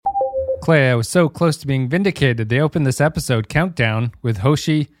Clay, I was so close to being vindicated. They opened this episode, Countdown, with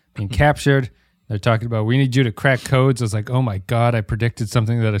Hoshi being captured. They're talking about, we need you to crack codes. I was like, oh my God, I predicted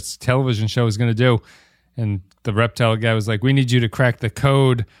something that a television show was going to do. And the reptile guy was like, we need you to crack the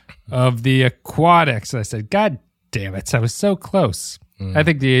code of the aquatics. I said, God damn it. I was so close. I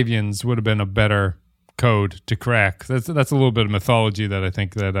think the avians would have been a better code to crack. That's a little bit of mythology that I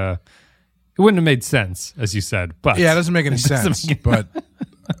think that it wouldn't have made sense, as you said. But yeah, it doesn't make any sense. But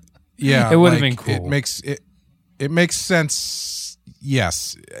yeah, it would have been cool. It makes sense.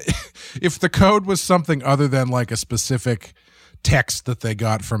 Yes, if the code was something other than like a specific text that they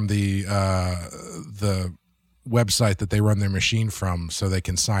got from the website that they run their machine from, so they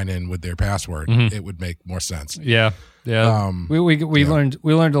can sign in with their password, it would make more sense. Yeah. We learned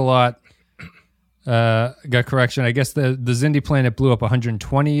a lot. Got correction. I guess the Xindi planet blew up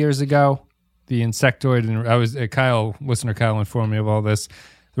 120 years ago. The insectoid, and listener Kyle informed me of all this.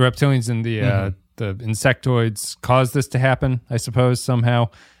 The reptilians and the insectoids caused this to happen, I suppose, somehow.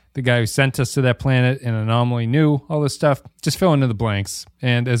 The guy who sent us to that planet, an anomaly, knew all this stuff. Just fill in the blanks.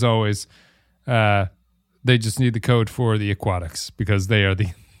 And as always, they just need the code for the aquatics because they are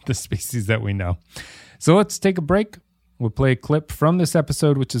the species that we know. So let's take a break. We'll play a clip from this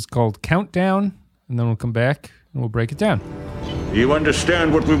episode, which is called Countdown, and then we'll come back and we'll break it down. You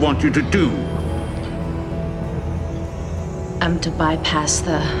understand what we want you to do? I'm to bypass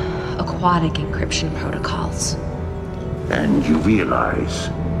the aquatic encryption protocols. And you realize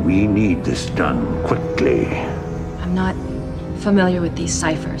we need this done quickly. I'm not familiar with these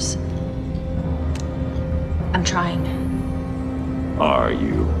ciphers. I'm trying. Are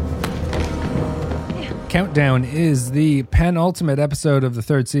you? Countdown is the penultimate episode of the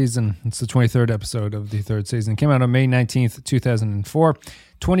third season. It's the 23rd episode of the third season. It came out on May 19th, 2004.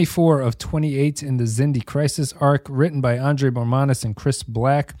 24 of 28 in the Xindi Crisis arc, written by Andre Bormanis and Chris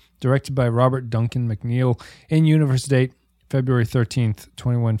Black, directed by Robert Duncan McNeil. In-universe date, February 13th,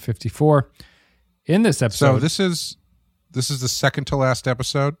 2154. In this episode... So this is the second to last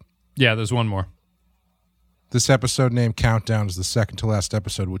episode? Yeah, there's one more. This episode named Countdown is the second to last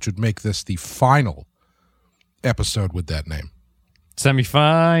episode, which would make this the final episode with that name.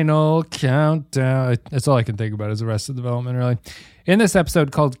 Semi-final countdown. That's all I can think about is the rest of the development, really. In this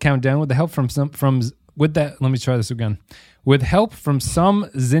episode called Countdown, with the help With help from some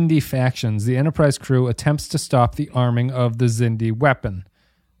Xindi factions, the Enterprise crew attempts to stop the arming of the Xindi weapon.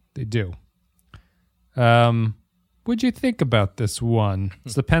 They do. What'd you think about this one?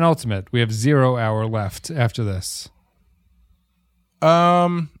 It's the penultimate. We have 0 hour left after this.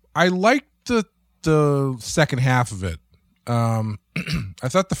 I liked the second half of it. I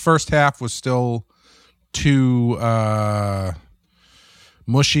thought the first half was still too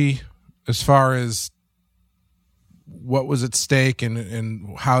mushy as far as what was at stake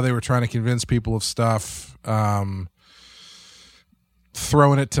and how they were trying to convince people of stuff.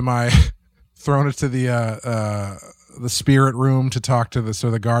 Throwing it to the spirit room to talk to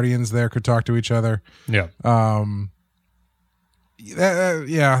so the Guardians there could talk to each other. Yeah.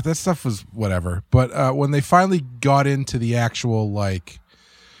 That stuff was whatever. But when they finally got into the actual like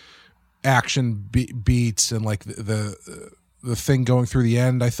action beats and like the thing going through the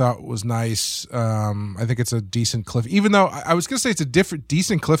end, I thought was nice. I think it's a decent cliff. Even though I was gonna say it's a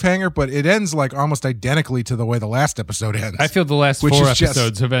decent cliffhanger, but it ends like almost identically to the way the last episode ends. I feel the last 4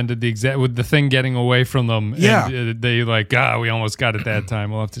 episodes have ended the exact with the thing getting away from them. Yeah, and they like we almost got it that time.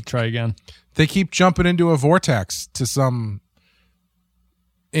 We'll have to try again. They keep jumping into a vortex to some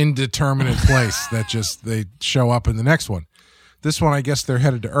indeterminate place that just they show up in the next one. This one, I guess they're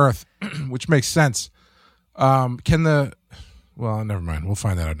headed to Earth, which makes sense. Well, never mind. We'll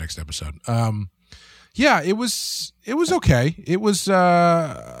find that out next episode. Yeah, it was okay. It was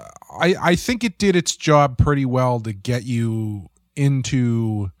I think it did its job pretty well to get you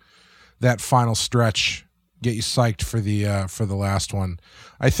into that final stretch, get you psyched for the last one.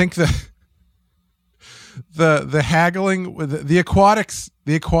 I think the haggling with the aquatic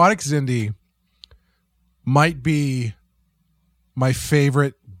Xindi might be my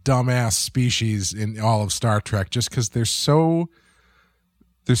favorite dumbass species in all of Star Trek, just because they're so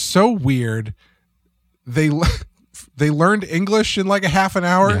weird. They learned English in like a half an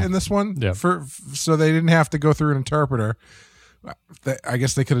hour in this one, so they didn't have to go through an interpreter. I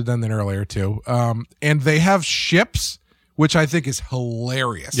guess they could have done that earlier too. And they have ships, which I think is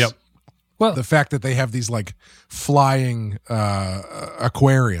hilarious. Yep. Well, the fact that they have these like flying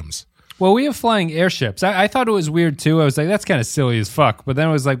aquariums. Well, we have flying airships. I thought it was weird too. I was like, that's kind of silly as fuck. But then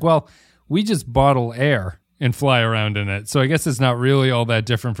I was like, well, we just bottle air and fly around in it. So I guess it's not really all that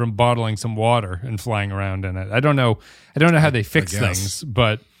different from bottling some water and flying around in it. I don't know how they fix things,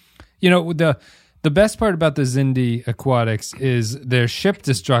 but The best part about the Xindi Aquatics is their ship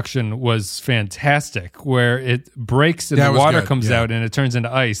destruction was fantastic, where it breaks and the water comes out and it turns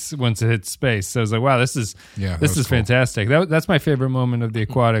into ice once it hits space. So I was like, wow, this is cool. Fantastic. That's my favorite moment of the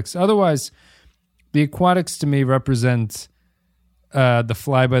Aquatics. Otherwise, the Aquatics to me represent the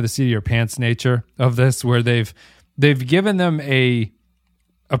fly by the seat of your pants nature of this, where they've given them a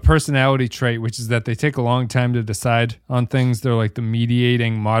personality trait, which is that they take a long time to decide on things. They're like the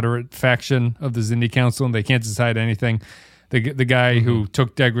mediating moderate faction of the Xindi Council, and they can't decide anything. The guy who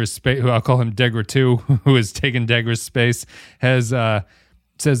took Degra's space, who I'll call him Degra 2, who has taken Degra's space, has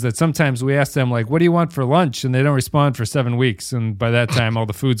says that sometimes we ask them, like, what do you want for lunch? And they don't respond for 7 weeks. And by that time, all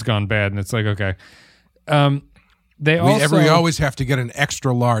the food's gone bad. And it's like, okay. We always have to get an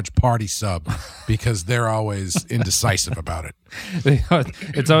extra large party sub because they're always indecisive about it.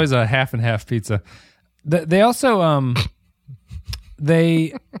 It's always a half and half pizza. They also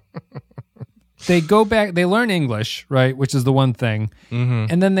they go back. They learn English, right, which is the one thing,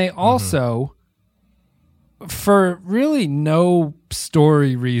 and then they also, for really no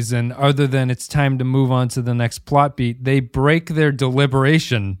story reason other than it's time to move on to the next plot beat, they break their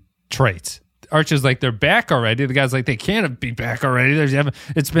deliberation trait. Archer's like, they're back already. The guy's like, they can't be back already.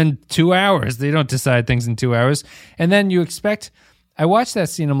 It's been 2 hours. They don't decide things in 2 hours. And then you expect, I watched that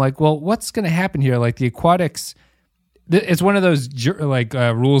scene. I'm like, well, what's going to happen here? Like the Aquatics, it's one of those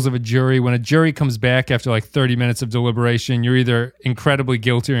rules of a jury. When a jury comes back after like 30 minutes of deliberation, you're either incredibly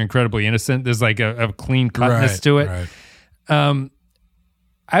guilty or incredibly innocent. There's like a clean cutness to it. Right.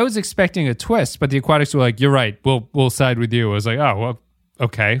 I was expecting a twist, but the Aquatics were like, you're right. We'll side with you. I was like, oh, well,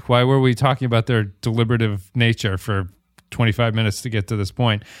 okay, why were we talking about their deliberative nature for 25 minutes to get to this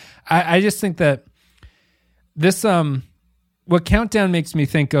point? I just think that this, what Countdown makes me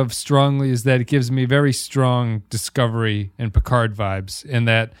think of strongly is that it gives me very strong Discovery and Picard vibes, in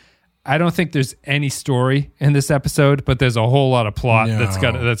that I don't think there's any story in this episode, but there's a whole lot of plot that's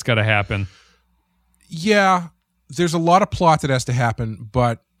got to happen. Yeah, there's a lot of plot that has to happen,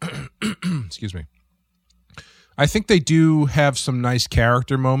 but excuse me. I think they do have some nice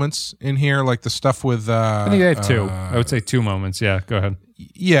character moments in here, like the stuff with. I think they have two. I would say 2 moments. Yeah, go ahead.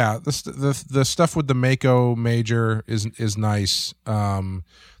 Yeah, the stuff with the Mako Major is nice. The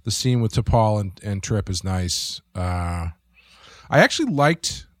scene with T'Pol and Trip is nice. I actually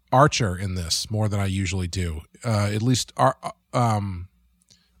liked Archer in this more than I usually do. At least on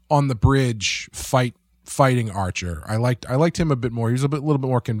the bridge fighting Archer. I liked him a bit more. He was a little bit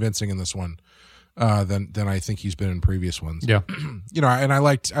more convincing in this one. Than I think he's been in previous ones. Yeah, and I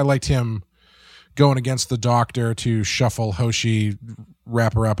liked him going against the Doctor to shuffle Hoshi,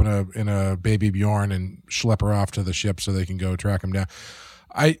 wrap her up in a baby Bjorn, and schlep her off to the ship so they can go track him down.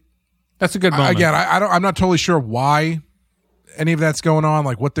 That's a good moment. Again, I'm not totally sure why any of that's going on,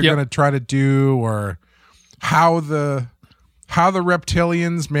 like what they're going to try to do, or how the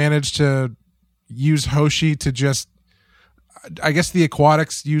reptilians managed to use Hoshi to just. I guess the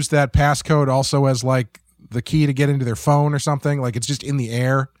Aquatics use that passcode also as like the key to get into their phone or something. Like it's just in the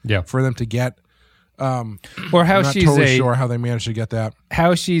air for them to get. Or how I'm not she's totally sure how they managed to get that.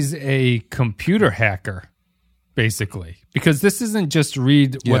 How she's a computer hacker, basically, because this isn't just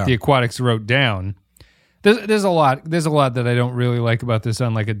read what the Aquatics wrote down. There's a lot that I don't really like about this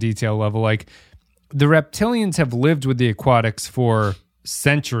on like a detail level. Like the reptilians have lived with the Aquatics for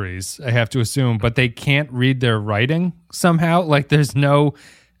centuries, I have to assume, but they can't read their writing somehow. Like there's no,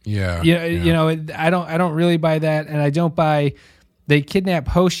 you know, I don't really buy that, and I don't buy they kidnap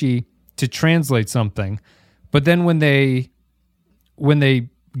Hoshi to translate something, but then when they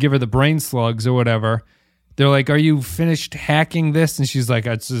give her the brain slugs or whatever, they're like, "Are you finished hacking this?" And she's like,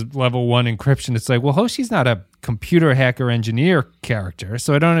 "It's level 1 encryption." It's like, well, Hoshi's not a computer hacker engineer character,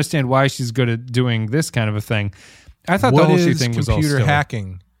 so I don't understand why she's good at doing this kind of a thing. I thought the Hoshi thing was all computer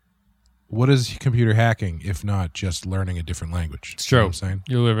hacking. What is computer hacking if not just learning a different language? It's true. You know what I'm saying?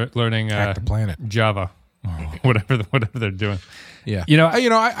 You're learning Hack the planet. Java, whatever they're doing. Yeah,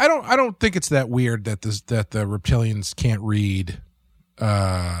 I don't think it's that weird that the reptilians can't read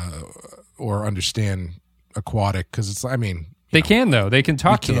or understand aquatic, because it's. I mean, they can though. They can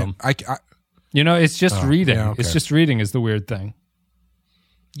talk to them. It's just reading. Yeah, okay. It's just reading is the weird thing.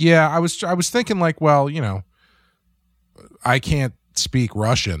 Yeah, I was thinking like, well, I can't speak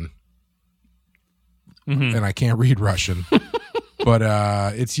Russian, and I can't read Russian, but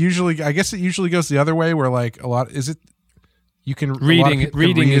it's usually, I guess it usually goes the other way, where like a lot is it. You can reading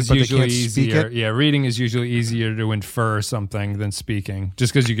is usually easier. Yeah, reading is usually easier to infer something than speaking,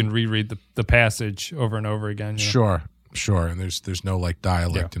 just because you can reread the passage over and over again. Sure, and there's no like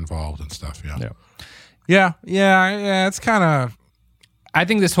dialect involved and stuff. Yeah. It's kind of. I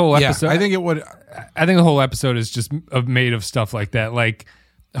think this whole episode. I think it would. I think the whole episode is just made of stuff like that. Like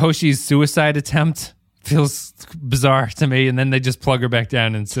Hoshi's suicide attempt feels bizarre to me, and then they just plug her back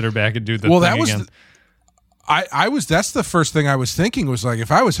down and sit her back and do the thing again. That's the first thing I was thinking was like,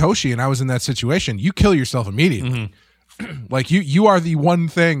 if I was Hoshi and I was in that situation, you kill yourself immediately. Like you are the one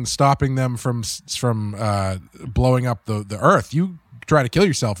thing stopping them from blowing up the earth. You try to kill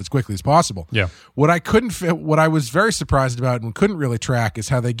yourself as quickly as possible. Yeah. What I was very surprised about and couldn't really track is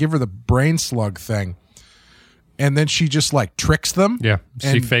how they give her the brain slug thing, and then she just like tricks them. Yeah,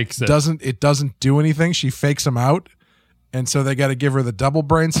 she fakes it. It doesn't do anything. She fakes them out, and so they got to give her the double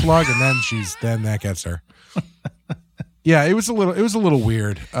brain slug, and then that gets her. Yeah, it was a little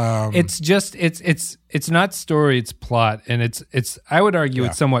weird. It's not story, it's plot, and it's I would argue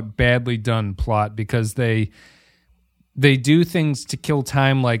it's somewhat badly done plot because they do things to kill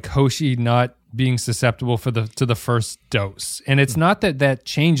time, like Hoshi not being susceptible to the first dose, and it's not that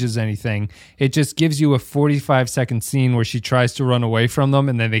changes anything. It just gives you a 45-second scene where she tries to run away from them,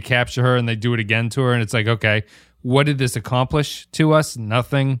 and then they capture her and they do it again to her, and it's like, okay, what did this accomplish to us?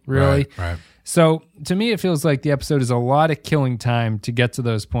 Nothing really. Right. So to me, it feels like the episode is a lot of killing time to get to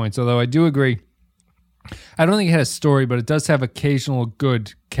those points. Although I do agree, I don't think it has a story, but it does have occasional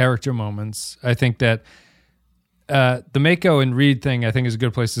good character moments. I think that the Mako and Reed thing, I think, is a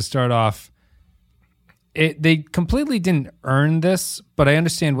good place to start off. They completely didn't earn this, but I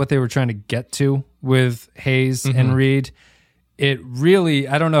understand what they were trying to get to with Hayes and Reed. It really,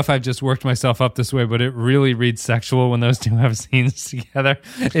 I don't know if I've just worked myself up this way, but it really reads sexual when those two have scenes together.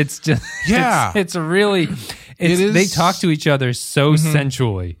 It's just, it's really, they talk to each other so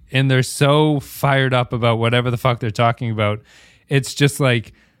sensually, and they're so fired up about whatever the fuck they're talking about. It's just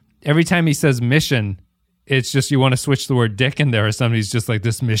like, every time he says mission, it's just, you want to switch the word dick in there or something. He's just like,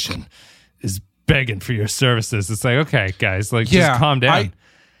 this mission is begging for your services. It's like, okay, guys, like, just calm down.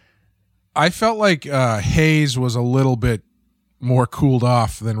 I felt like Hayes was a little bit more cooled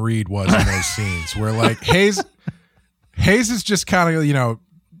off than Reed was in those scenes, where like Hayes is just kind of,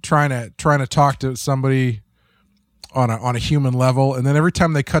 trying to talk to somebody on a human level, and then every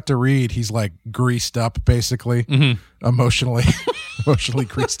time they cut to Reed, he's like greased up, basically, emotionally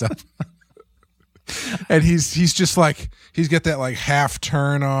greased up. And he's just like, he's got that like half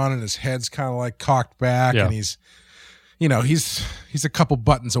turn on, and his head's kind of like cocked back, and he's a couple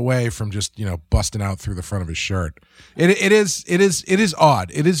buttons away from just, busting out through the front of his shirt. It is odd.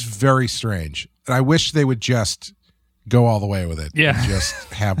 It is very strange. And I wish they would just go all the way with it. Yeah. And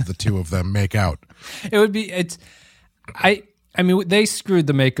just have the two of them make out. It would be, I mean, they screwed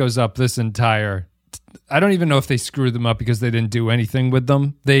the Makos up this entire, I don't even know if they screwed them up because they didn't do anything with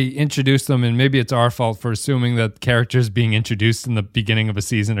them. They introduced them, and maybe it's our fault for assuming that characters being introduced in the beginning of a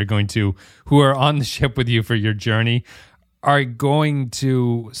season who are on the ship with you for your journey, are going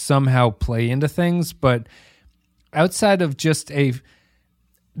to somehow play into things. But outside of just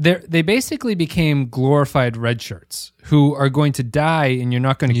they basically became glorified red shirts who are going to die, and you're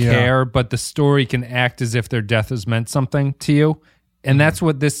not going to care, but the story can act as if their death has meant something to you. And that's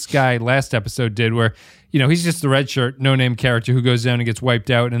what this guy last episode did, where, he's just the red shirt, no-name character who goes down and gets wiped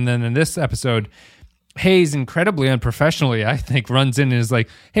out. And then in this episode, Hayes, incredibly unprofessionally, I think, runs in and is like,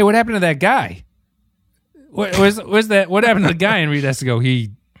 hey, what happened to that guy? Where's that? What happened to the guy? And Reed has to go,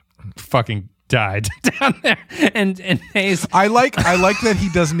 he fucking died down there. And Hayes, I like that he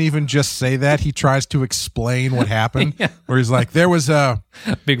doesn't even just say that. He tries to explain what happened. Where he's like, there was a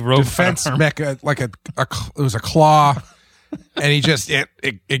big robot defense arm. mecha, like it was a claw, and he just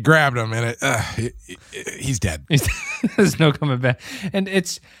it grabbed him, and he's dead. There's no coming back. And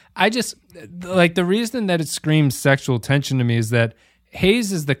I just like, the reason that it screams sexual tension to me is that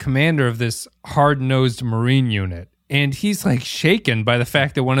Hayes is the commander of this hard-nosed Marine unit, and he's like shaken by the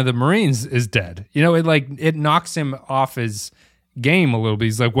fact that one of the Marines is dead. It knocks him off his game a little bit.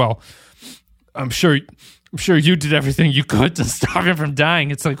 He's like, well, I'm sure you did everything you could to stop him from dying.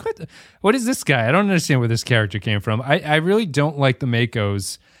 It's like, what is this guy? I don't understand where this character came from. I really don't like the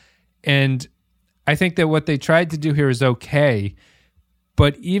Makos, and I think that what they tried to do here is okay,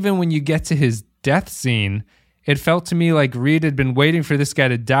 but even when you get to his death scene, it felt to me like Reed had been waiting for this guy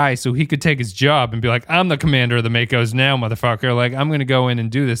to die so he could take his job and be like, I'm the commander of the Makos now, motherfucker. Like, I'm going to go in and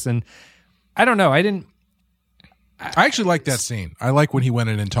do this. And I don't know. I actually like that scene. I like when he went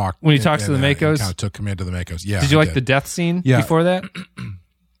in and talked. When he talks to the Makos? Kind of took command of the Makos. Yeah. Did you like the death scene before that?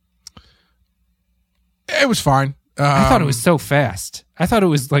 It was fine. I thought it was so fast. I thought it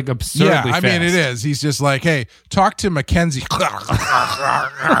was like absurdly fast. Yeah, I mean, it is. He's just like, hey, talk to Mackenzie.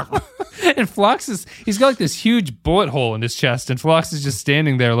 And Phlox he's got like this huge bullet hole in his chest, and Phlox is just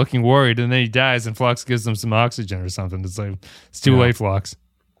standing there looking worried, and then he dies, and Phlox gives him some oxygen or something. It's like, it's too late, Phlox.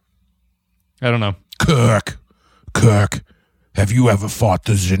 I don't know. Kirk, have you ever fought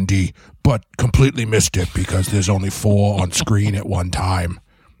the Xindi, but completely missed it because there's only 4 on screen at one time?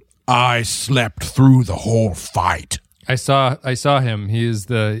 I slept through the whole fight. I saw him.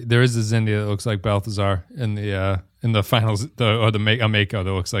 There is a Xindi that looks like Balthazar in the finals, a Mako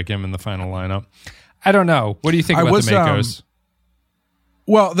that looks like him in the final lineup. I don't know. What do you think about the Makos?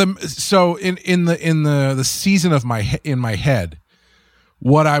 Well, so in the season of in my head,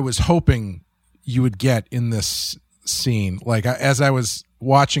 what I was hoping you would get in this scene, like as I was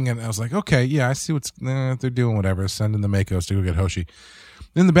watching it, I was like, okay, yeah, I see they're doing whatever, sending the Makos to go get Hoshi.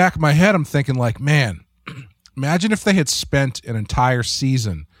 In the back of my head, I'm thinking like, man, imagine if they had spent an entire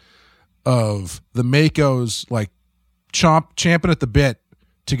season of the Makos like champing at the bit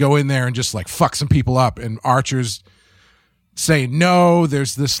to go in there and just like fuck some people up, and Archer's saying no,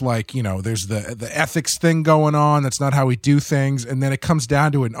 there's this like, there's the ethics thing going on, that's not how we do things, and then it comes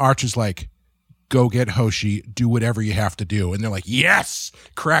down to it and Archer's like, go get Hoshi, do whatever you have to do, and they're like, yes,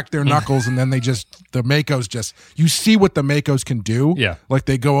 crack their knuckles, and then the Makos just, you see what the Makos can do. Yeah, like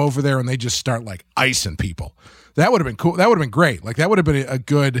they go over there and they just start like icing people. That would have been cool. That would have been great. Like that would have been a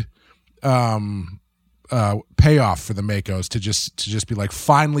good payoff for the Makos to just be like,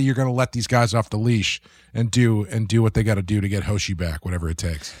 finally you're going to let these guys off the leash and do what they got to do to get Hoshi back, whatever it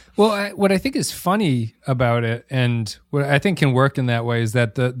takes. Well, what I think is funny about it, and what I think can work in that way, is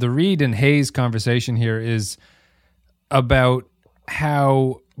that the Reed and Hayes conversation here is about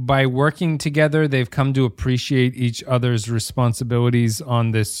how by working together they've come to appreciate each other's responsibilities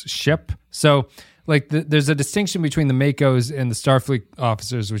on this ship. So like there's a distinction between the Makos and the Starfleet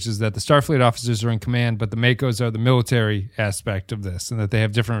officers, which is that the Starfleet officers are in command, but the Makos are the military aspect of this, and that they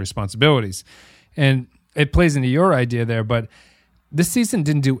have different responsibilities. And it plays into your idea there, but this season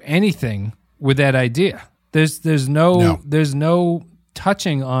didn't do anything with that idea. There's no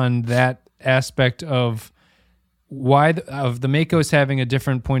touching on that aspect of of the Makos having a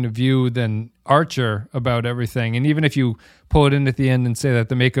different point of view than Archer about everything. And even if you pull it in at the end and say that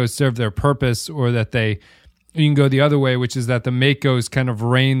the Makos serve their purpose, or that you can go the other way, which is that the Makos kind of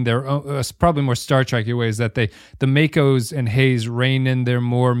reign their own, probably more Star Trek-y ways, that the Makos and Hayes reign in their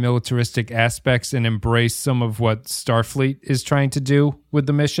more militaristic aspects and embrace some of what Starfleet is trying to do with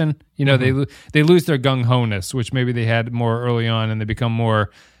the mission. They lose their gung-ho-ness, which maybe they had more early on, and they become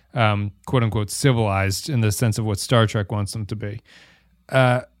more quote-unquote civilized in the sense of what Star Trek wants them to be.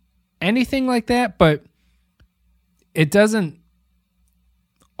 Anything like that, but it doesn't.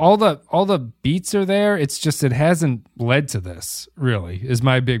 All the beats are there. It's just it hasn't led to this. Really, is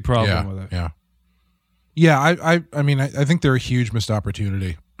my big problem with it. Yeah. I mean, I think they're a huge missed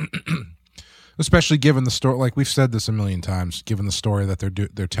opportunity, especially given the story. Like we've said this a million times, given the story that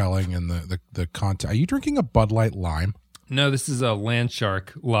they're telling and the content. Are you drinking a Bud Light Lime? No, this is a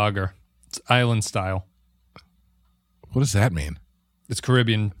Landshark lager. It's island style. What does that mean? It's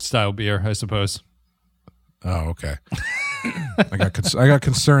Caribbean style beer, I suppose. Oh, okay. I got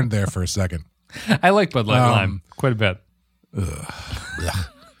concerned there for a second. I like Bud Light Lime quite a bit.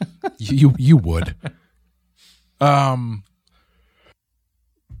 You would.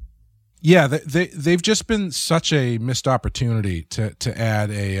 Yeah, they've just been such a missed opportunity to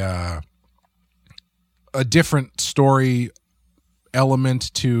add a different story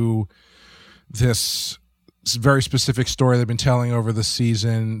element to this very specific story they've been telling over the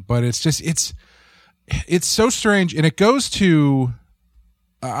season, but it's so strange, and it goes to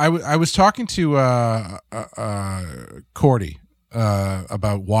I was talking to Cordy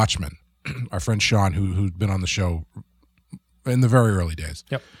about Watchmen, our friend Sean, who'd been on the show in the very early days.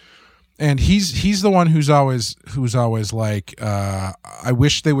 Yep. And he's the one who's always like, I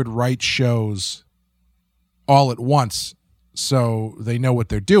wish they would write shows all at once so they know what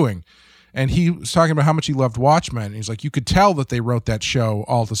they're doing. And he was talking about how much he loved Watchmen. And he's like, you could tell that they wrote that show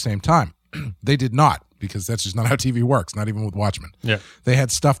all at the same time. They did not, because that's just not how TV works, not even with Watchmen. Yeah. They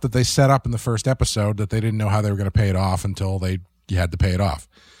had stuff that they set up in the first episode that they didn't know how they were going to pay it off until you had to pay it off.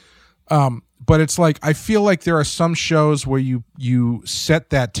 But it's like, I feel like there are some shows where you set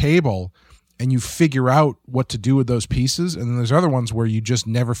that table and you figure out what to do with those pieces, and then there's other ones where you just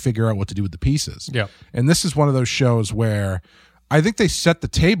never figure out what to do with the pieces. Yeah. And this is one of those shows where I think they set the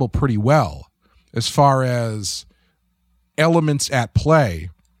table pretty well as far as elements at play,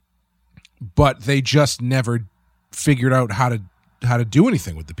 but they just never figured out how to do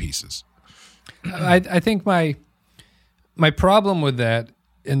anything with the pieces. I think my My problem with that,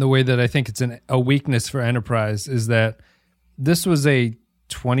 in the way that I think it's a weakness for Enterprise, is that this was a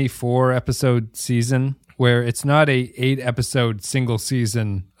 24 episode season where it's not a 8 episode single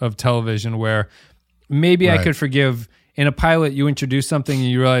season of television where maybe I could forgive in a pilot you introduce something and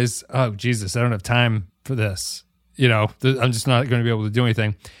you realize, oh Jesus, I don't have time for this. I'm just not going to be able to do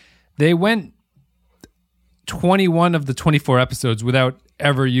anything. They went 21 of the 24 episodes without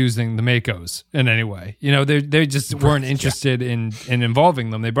ever using the Makos in any way. They just weren't interested in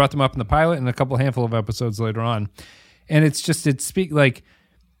involving them. They brought them up in the pilot and a handful of episodes later on. And like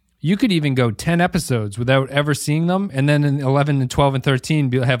you could even go 10 episodes without ever seeing them. And then in 11 and 12 and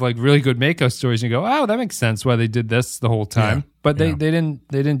 13 have like really good Mako stories and you go, oh, that makes sense why they did this the whole time. Yeah, but they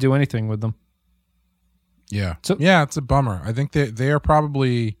didn't do anything with them. Yeah. So, yeah, it's a bummer. I think they are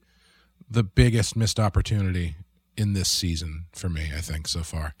probably the biggest missed opportunity in this season for me, I think, so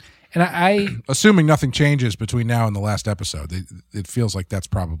far. And I assuming nothing changes between now and the last episode, it feels like that's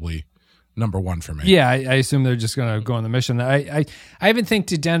probably number one for me. Yeah, I assume they're just going to go on the mission. I even think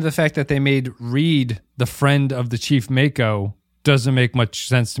down to the fact that they made Reed the friend of the Chief Mako doesn't make much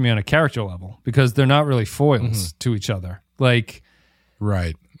sense to me on a character level because they're not really foils to each other. Like,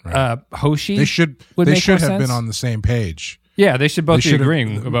 right. Hoshi, they should have been on the same page. Yeah, they should both be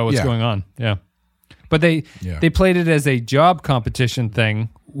agreeing about what's going on. Yeah. But they played it as a job competition thing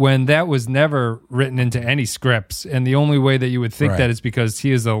when that was never written into any scripts. And the only way that you would think that is because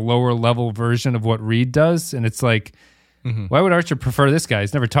he is a lower level version of what Reed does. And it's like, why would Archer prefer this guy?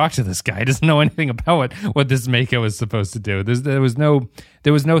 He's never talked to this guy. He doesn't know anything about what this Mako is supposed to do. There was no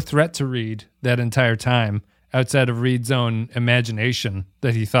threat to Reed that entire time outside of Reed's own imagination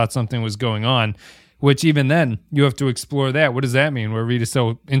that he thought something was going on. Which even then, you have to explore that. What does that mean? Where Reed is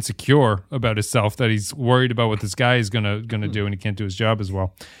so insecure about himself that he's worried about what this guy is gonna do, and he can't do his job as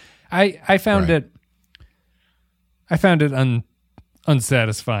well. I found it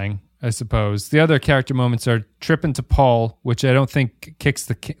unsatisfying, I suppose. The other character moments are Trip into Paul, which I think kicks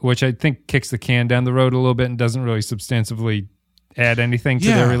the can down the road a little bit and doesn't really substantively add anything to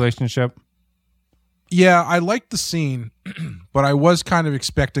their relationship. Yeah, I liked the scene, but I was kind of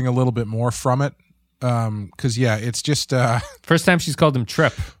expecting a little bit more from it. Because it's just first time she's called him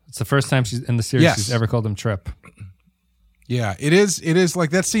Trip. It's the first time she's in the series she's ever called him Trip. Yeah, it is like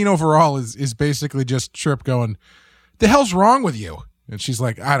that scene overall is basically just Trip going, "The hell's wrong with you?" And she's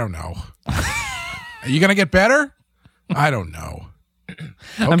like, "I don't know." Are you gonna get better? I don't know. Okay.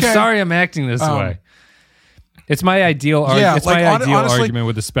 I'm sorry, I'm acting this way. It's my ideal. Honestly, argument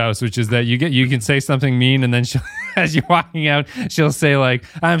with a spouse, which is that you can say something mean, and then as you're walking out, she'll say like,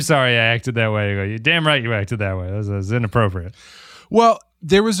 "I'm sorry, I acted that way." You go, "You're damn right, you acted that way. That was inappropriate." Well,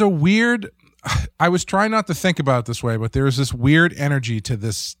 there was a weird. I was trying not to think about it this way, but there was this weird energy to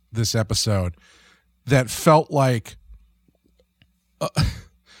this episode that felt like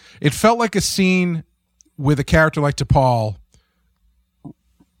it felt like a scene with a character like T'Pol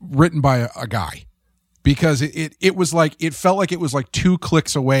written by a guy. Because it was like, it felt like it was like 2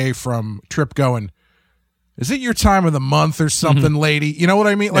 clicks away from Trip going, "Is it your time of the month or something, lady?" You know what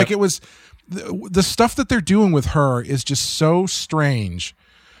I mean? Yep. Like it was, the stuff that they're doing with her is just so strange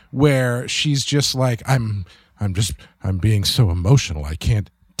where she's just like, I'm being so emotional. I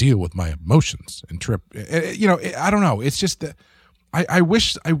can't deal with my emotions. And Trip, I don't know. It's just that I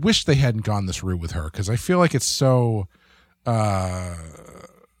wish they hadn't gone this route with her because I feel like it's so,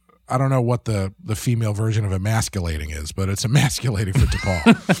 I don't know what the female version of emasculating is, but it's emasculating for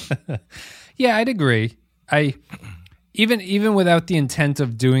T'Pol. Yeah, I'd agree. Even without the intent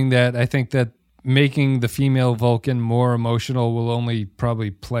of doing that, I think that making the female Vulcan more emotional will only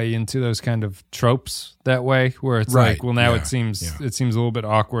probably play into those kind of tropes that way, where it's like, well, now it seems a little bit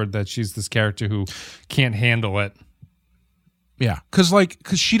awkward that she's this character who can't handle it. Yeah, because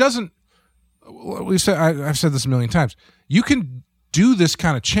she doesn't. I've said this a million times. You can do this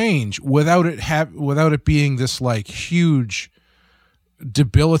kind of change without it being this like huge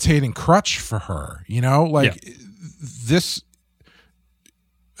debilitating crutch for her, this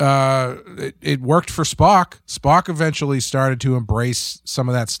it worked for Spock eventually started to embrace some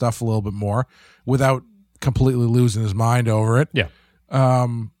of that stuff a little bit more without completely losing his mind over it. I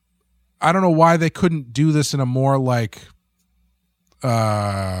don't know why they couldn't do this in a more like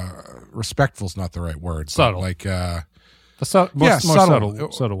respectful's not the right word, subtle, like more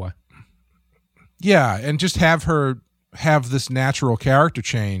subtle way. Yeah, and just have her have this natural character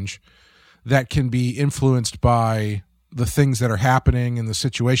change that can be influenced by the things that are happening and the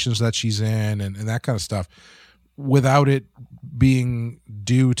situations that she's in and that kind of stuff without it being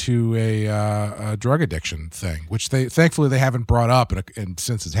due to a drug addiction thing, which thankfully they haven't brought up and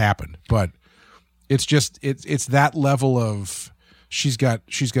since it's happened. But It's just it's that level of she's got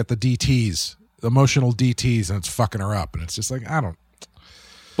the DTs, emotional DTs, and it's fucking her up, and it's just like I don't.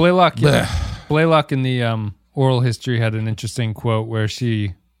 Blaylock in the oral history had an interesting quote where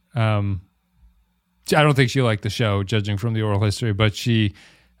she, I don't think she liked the show, judging from the oral history, but she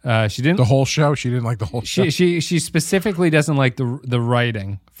didn't the whole show. She didn't like the whole show. She specifically doesn't like the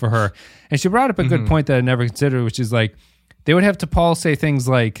writing for her, and she brought up a good point that I never considered, which is like they would have T'Pol say things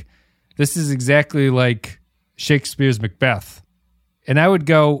like, "This is exactly like Shakespeare's Macbeth," and I would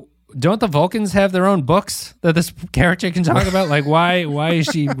go, "Don't the Vulcans have their own books that this character can talk about? Like, why is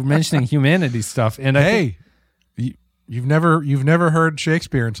she mentioning humanity stuff?" And you've never heard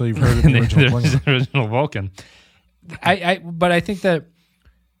Shakespeare until you've heard the original Vulcan. But I think that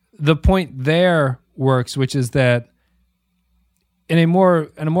the point there works, which is that in a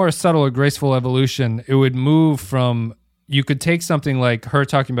more subtle or graceful evolution, it would move from, you could take something like her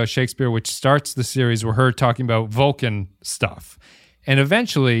talking about Shakespeare, which starts the series with her talking about Vulcan stuff. And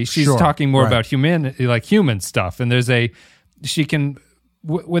eventually she's talking more about human stuff. And she can,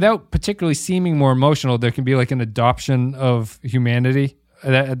 without particularly seeming more emotional, there can be like an adoption of humanity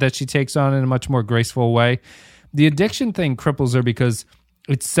that she takes on in a much more graceful way. The addiction thing cripples her because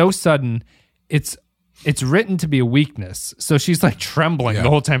it's so sudden. It's written to be a weakness. So she's like trembling the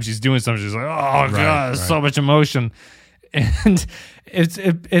whole time she's doing something. She's like, oh God, so much emotion. And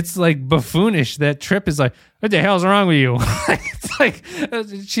it's like buffoonish that Trip is like, what the hell's wrong with you? It's like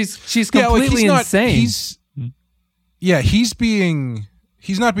she's completely insane.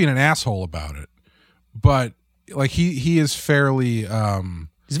 He's not being an asshole about it, but like he is fairly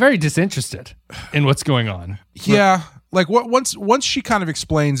he's very disinterested in what's going on. Yeah, like once she kind of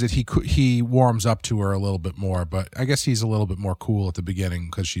explains it, he warms up to her a little bit more. But I guess he's a little bit more cool at the beginning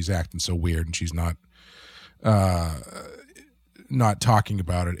because she's acting so weird and she's not talking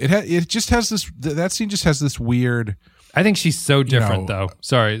about it. It just has that scene just has this weird. I think she's so different though.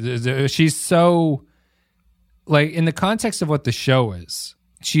 Sorry, she's so like in the context of what the show is,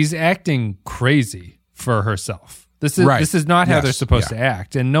 she's acting crazy for herself. This is not how they're supposed to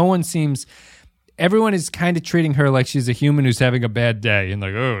act, and everyone is kind of treating her like she's a human who's having a bad day, and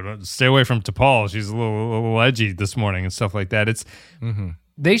like, oh, stay away from T'Pol. She's a little edgy this morning and stuff like that. It's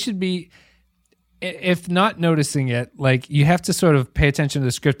they should be, if not noticing it, like you have to sort of pay attention to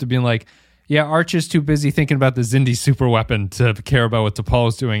the script of being like, yeah, Archer's too busy thinking about the Xindi super weapon to care about what T'Pol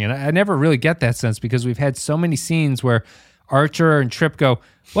is doing, and I never really get that sense because we've had so many scenes where Archer and Trip go,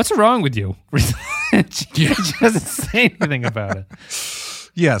 "What's wrong with you?" She doesn't say anything about it.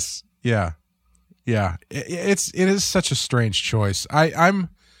 Yes, yeah. It is such a strange choice. I'm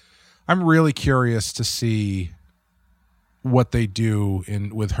really curious to see what they do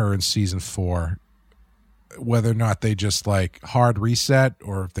with her in season 4. Whether or not they just like hard reset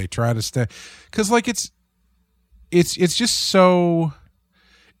or if they try to stay, because like it's just so.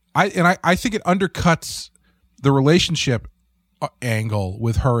 I think it undercuts the relationship angle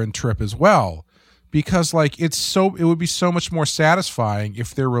with her and Trip as well, because like it would be so much more satisfying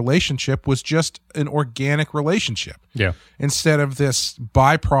if their relationship was just an organic relationship, instead of this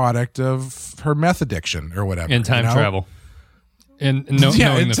byproduct of her meth addiction or whatever, in time travel, in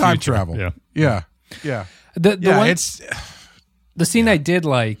time travel, yeah. The scene I did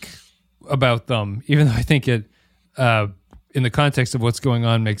like about them, even though I think it, in the context of what's going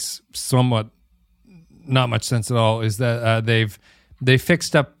on, makes somewhat not much sense at all, is that they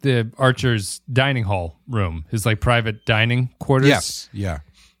fixed up the Archer's dining hall room, his like private dining quarters. Yes, yeah.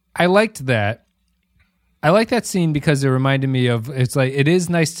 I liked that. I like that scene because it reminded me of, it's like, it is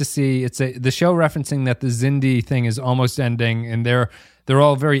nice to see, the show referencing that the Xindi thing is almost ending, and they're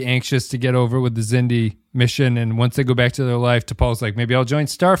all very anxious to get over with the Xindi mission, and once they go back to their life, T'Pol's like, maybe I'll join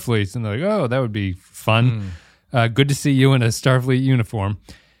Starfleet, and they're like, oh, that would be fun. Good to see you in a Starfleet uniform.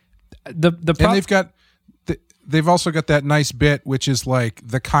 And they've also got that nice bit, which is like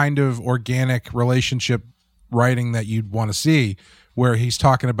the kind of organic relationship writing that you'd want to see, where he's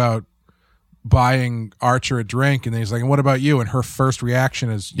talking about buying Archer a drink, and then he's like, and what about you? And her first reaction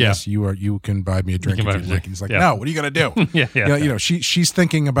is, yes, you can buy me a drink if you like. And he's like, no, what are you going to do? She's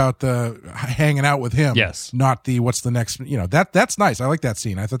thinking about the hanging out with him, not the what's the next, that's nice. I like that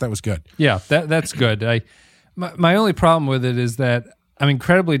scene. I thought that was good. Yeah, that's good. My only problem with it is that I'm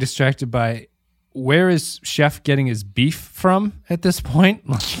incredibly distracted by where is Chef getting his beef from at this point?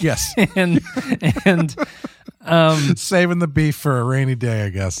 Yes. and saving the beef for a rainy day, I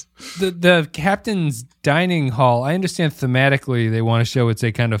guess. The captain's dining hall, I understand thematically they want to show it's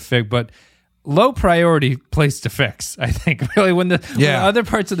a kind of fig, but low priority place to fix, I think. Really, when the other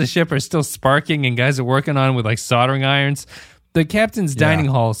parts of the ship are still sparking and guys are working on with like soldering irons, the captain's dining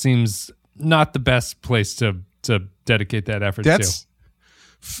hall seems not the best place to dedicate that effort to.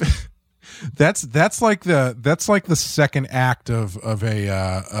 That's like the second act of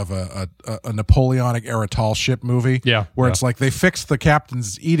a Napoleonic era tall ship movie. Yeah, where it's like they fixed the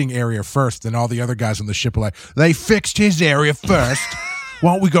captain's eating area first, and all the other guys on the ship are like, they fixed his area first.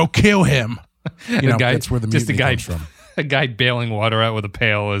 Why don't we go kill him? That's where the mutiny comes from. A guy bailing water out with a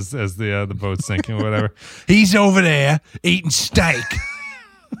pail as the boat's sinking or whatever. He's over there eating steak.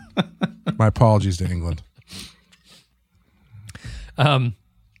 My apologies to England.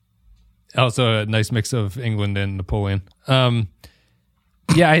 Also a nice mix of England and Napoleon. I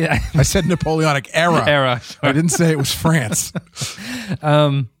said Napoleonic era. I didn't say it was France.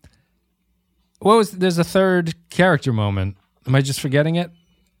 There's a third character moment. Am I just forgetting it?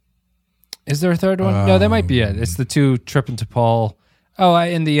 Is there a third one? No, that might be it. It's the two tripping to Paul. Oh,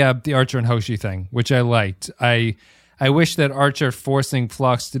 and the Archer and Hoshi thing, which I liked. I wish that Archer forcing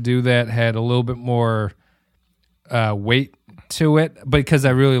Phlox to do that had a little bit more weight to it, because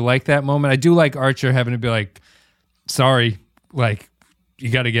I really like that moment. I do like Archer having to be like, sorry, like, you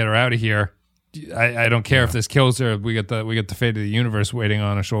got to get her out of here. I don't care if this kills her. We got the fate of the universe waiting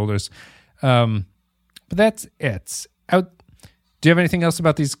on our shoulders. But that's it. Do you have anything else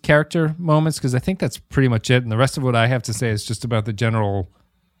about these character moments? Because I think that's pretty much it. And the rest of what I have to say is just about the general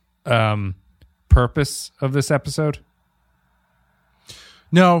purpose of this episode.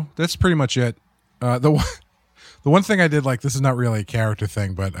 No, that's pretty much it. The one thing I did like, this is not really a character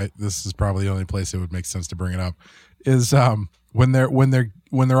thing, but this is probably the only place it would make sense to bring it up, is when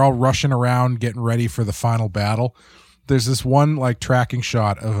they're all rushing around getting ready for the final battle. There's this one like tracking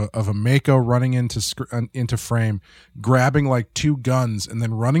shot of a Mako running into frame, grabbing like two guns, and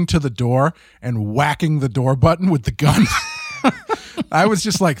then running to the door and whacking the door button with the gun. I was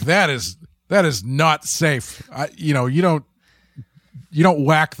just like, that is not safe. You don't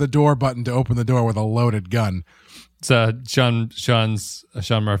whack the door button to open the door with a loaded gun. It's Sean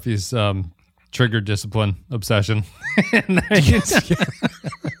Murphy's trigger discipline obsession. You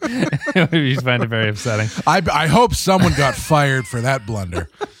find it very upsetting. I hope someone got fired for that blunder.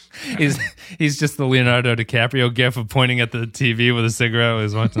 He's just the Leonardo DiCaprio gif of pointing at the TV with a cigarette while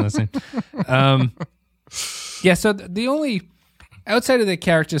he's watching the scene. So the only outside of the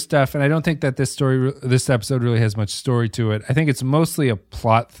character stuff, and I don't think that this episode really has much story to it. I think it's mostly a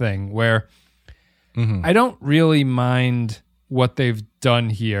plot thing where I don't really mind what they've done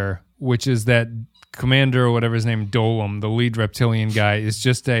here, which is that Commander or whatever his name, Dolam, the lead reptilian guy, is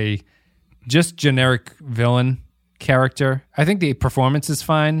just generic villain character. I think the performance is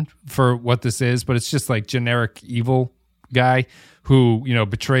fine for what this is, but it's just like generic evil guy who,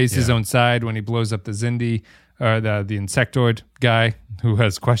 betrays his own side when he blows up the Xindi, or the insectoid guy who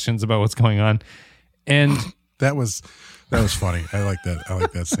has questions about what's going on. And that was funny. I like that. I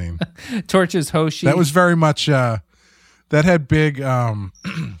like that scene. Torches Hoshi. That was very much that had big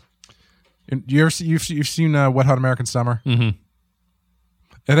you've seen Wet Hot American Summer? Mm-hmm.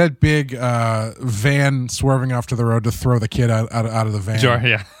 It had big van swerving off to the road to throw the kid out of the van. Sure,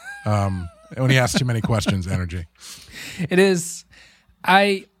 yeah. When he asks too many questions, energy. It is.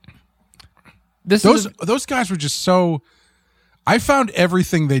 Those guys were just so. I found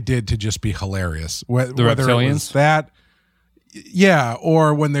everything they did to just be hilarious. Whether reptilians? It was that, yeah,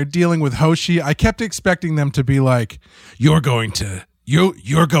 or when they're dealing with Hoshi, I kept expecting them to be like, "You're going to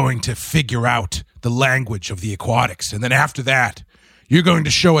figure out the language of the aquatics, and then after that, you're going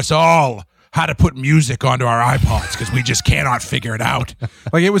to show us all how to put music onto our iPods because we just cannot figure it out."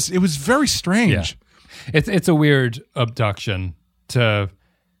 Like it was very strange. Yeah. It's a weird abduction to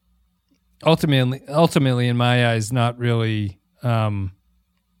ultimately in my eyes not really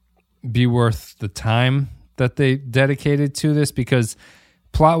be worth the time that they dedicated to this, because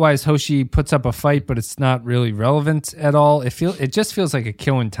plot-wise Hoshi puts up a fight, but it's not really relevant at all. It just feels like a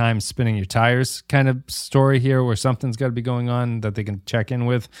killing time spinning your tires kind of story here, where something's got to be going on that they can check in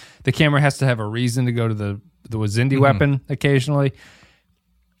with. The camera has to have a reason to go to the Xindi weapon occasionally.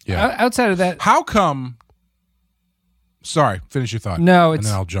 Yeah. Outside of that, how come? Sorry, finish your thought. No, and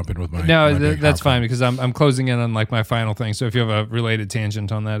then I'll jump in with my. No, my that's fine, because I'm closing in on like my final thing. So if you have a related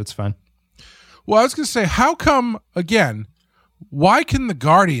tangent on that, it's fine. Well, I was going to say, how come again? Why can the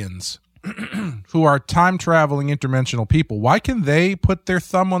Guardians, who are time-traveling interdimensional people, why can they put their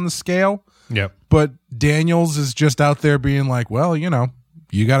thumb on the scale? Yep. But Daniels is just out there being like, well, you got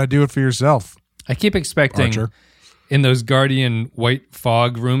to do it for yourself. I keep expecting Archer. In those Guardian white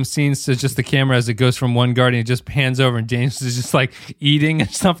fog room scenes, to just the camera as it goes from one Guardian, it just pans over and Daniels is just like eating or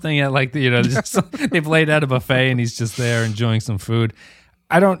something at they've laid out a buffet and he's just there enjoying some food.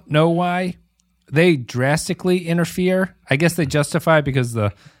 I don't know why. They drastically interfere. I guess they justify because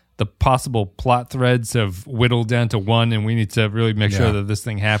the the possible plot threads have whittled down to one, and we need to really make sure that this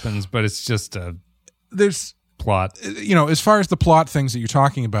thing happens. But it's just there's plot. As far as the plot things that you're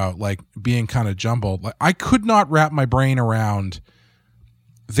talking about, like being kind of jumbled, like I could not wrap my brain around.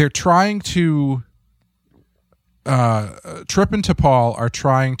 They're trying to. Trip and T'Pol are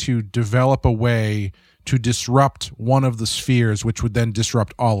trying to develop a way to disrupt one of the spheres, which would then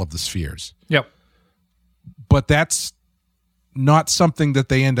disrupt all of the spheres. Yep. But that's not something that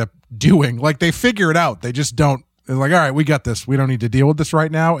they end up doing. Like, they figure it out. They just don't. They're like, all right, we got this. We don't need to deal with this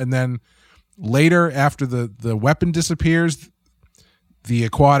right now. And then later, after the weapon disappears, the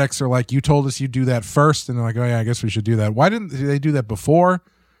aquatics are like, you told us you'd do that first. And they're like, oh, yeah, I guess we should do that. Why didn't they do that before?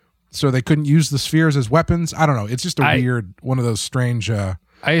 So they couldn't use the spheres as weapons? I don't know. It's just a weird, one of those strange I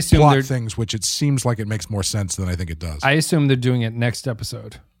assume plot things, which it seems like it makes more sense than I think it does. I assume they're doing it next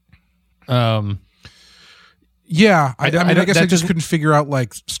episode. Yeah. I guess I just couldn't figure out,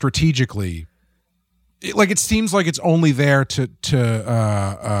 like, strategically. It seems like it's only there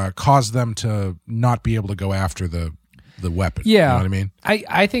to cause them to not be able to go after the weapon. Yeah. You know what I mean?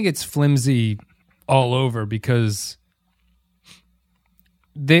 I think it's flimsy all over because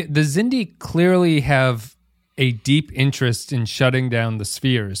the Xindi clearly have a deep interest in shutting down the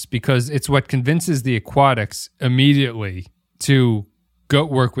spheres because it's what convinces the aquatics immediately to go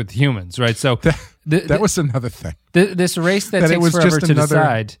work with humans, right? So that was another thing. This race that takes forever to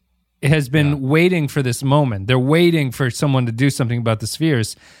decide has been waiting for this moment. They're waiting for someone to do something about the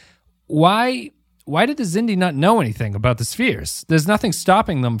spheres. Why did the Xindi not know anything about the spheres? There's nothing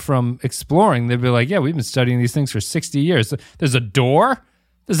stopping them from exploring. They'd be like, yeah, we've been studying these things for 60 years. There's a door?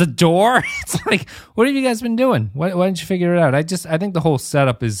 There's a door? It's like, what have you guys been doing? Why didn't you figure it out? I think the whole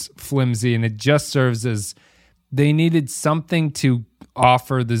setup is flimsy, and it just serves as they needed something to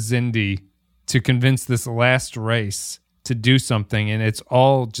offer the Xindi to convince this last race to do something, and it's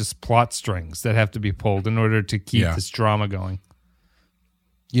all just plot strings that have to be pulled in order to keep this drama going.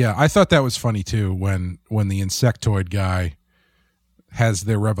 Yeah, I thought that was funny too when the insectoid guy has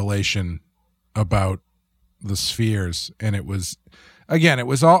their revelation about the spheres, and it was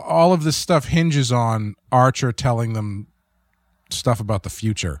all of this stuff hinges on Archer telling them stuff about the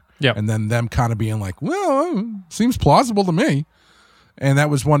future. Yep. And then them kind of being like, well, seems plausible to me. And that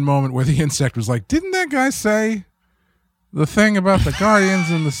was one moment where the insect was like, didn't that guy say the thing about the Guardians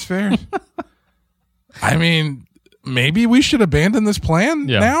and the sphere? I mean, maybe we should abandon this plan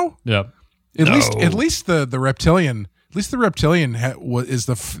now. Yeah. At least the reptilian. At least the reptilian is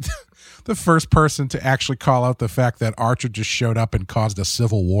the first person to actually call out the fact that Archer just showed up and caused a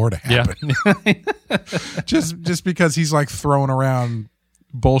civil war to happen. Yeah. just because he's like throwing around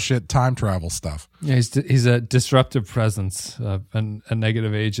bullshit time travel stuff. Yeah, he's a disruptive presence, a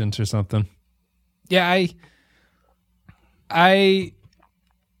negative agent or something. Yeah, I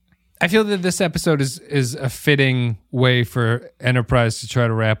feel that this episode is a fitting way for Enterprise to try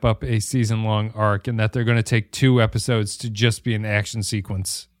to wrap up a season-long arc, and that they're going to take 2 episodes to just be an action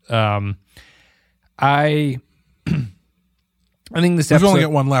sequence. I think this episode... We've only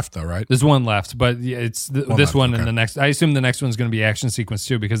got one left, though, right? There's one left, but it's this one and the next. I assume the next one's going to be action sequence,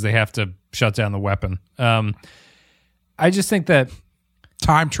 too, because they have to shut down the weapon. I just think that...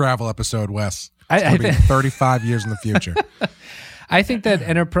 Time travel episode, Wes. It's going to be 35 years in the future. I think that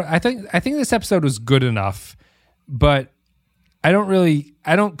Enterprise... I think this episode was good enough, but I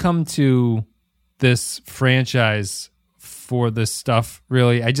don't come to this franchise for this stuff,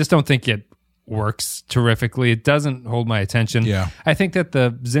 really. I just don't think it works terrifically. It doesn't hold my attention. Yeah. I think that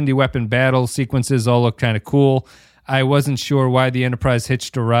the Xindi weapon battle sequences all look kind of cool. I wasn't sure why the Enterprise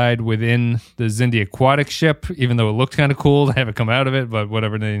hitched a ride within the Xindi aquatic ship, even though it looked kind of cool to have it come out of it, but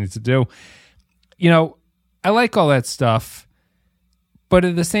whatever they need to do. You know, I like all that stuff, but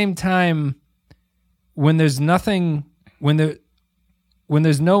at the same time, when there's nothing, when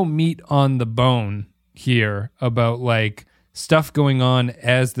there's no meat on the bone here about like stuff going on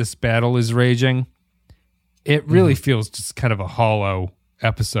as this battle is raging, it really feels just kind of a hollow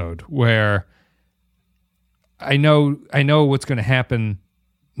episode where I know what's going to happen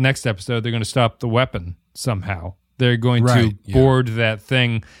next episode. They're going to stop the weapon somehow. They're going to board that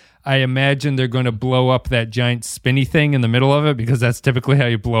thing. I imagine they're going to blow up that giant spinny thing in the middle of it, because that's typically how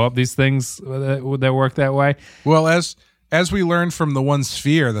you blow up these things that work that way. Well, as we learned from the one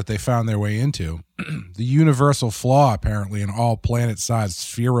sphere that they found their way into, the universal flaw apparently in all planet-sized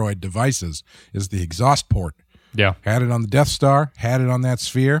spheroid devices is the exhaust port. Yeah, had it on the Death Star, had it on that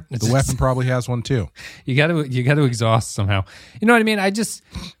sphere. The weapon probably has one too. You got to exhaust somehow. You know what I mean?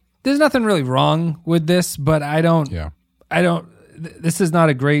 There's nothing really wrong with this, but I don't. This is not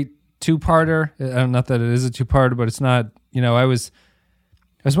a great 2-parter. Not that it is a 2-parter, but it's not. You know, I was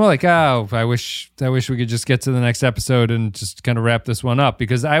was more like, oh, I wish we could just get to the next episode and just kind of wrap this one up,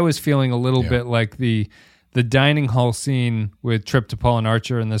 because I was feeling a little bit like the dining hall scene with Trip, T'Pol, and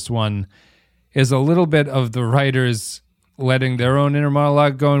Archer in this one is a little bit of the writers letting their own inner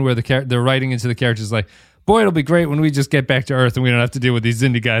monologue going, where they're writing into the characters like, boy, it'll be great when we just get back to Earth and we don't have to deal with these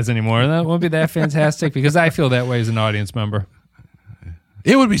indie guys anymore. And that won't be that fantastic, because I feel that way as an audience member.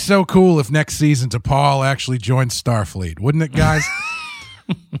 It would be so cool if next season T'Pol actually joined Starfleet, wouldn't it, guys?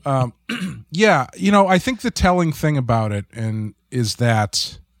 Yeah, I think the telling thing about it is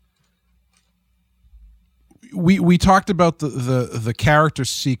that we talked about the character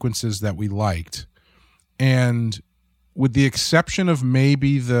sequences that we liked, and with the exception of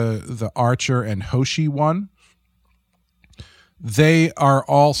maybe the Archer and Hoshi one, they are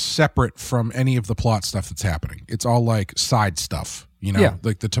all separate from any of the plot stuff that's happening. It's all like side stuff,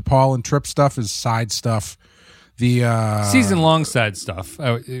 like the T'Pol and Trip stuff is side stuff. The season-long side stuff,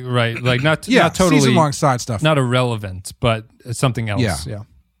 right? Like not totally season-long side stuff, not irrelevant, but something else.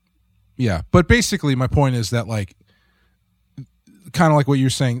 Yeah. But basically, my point is that, like, kind of like what you're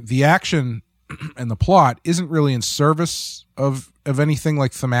saying, the action and the plot isn't really in service of anything,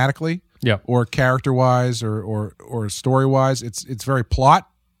 like thematically, or character-wise, or story-wise. It's very plot,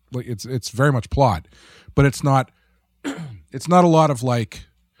 like it's very much plot, but it's not a lot of, like,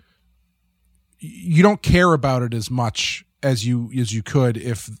 you don't care about it as much as you could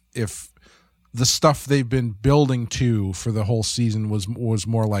if the stuff they've been building to for the whole season was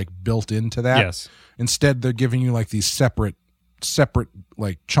more like built into that. Yes. Instead, they're giving you like these separate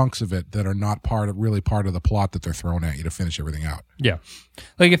like chunks of it that are not part of the plot that they're throwing at you to finish everything out. Yeah.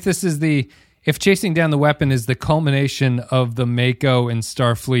 Like if chasing down the weapon is the culmination of the Mako and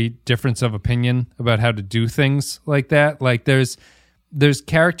Starfleet difference of opinion about how to do things like that, like there's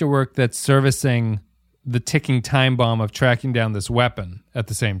character work that's servicing the ticking time bomb of tracking down this weapon at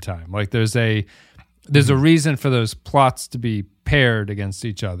the same time. Like there's a reason for those plots to be paired against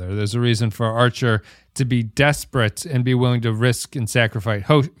each other. There's a reason for Archer to be desperate and be willing to risk and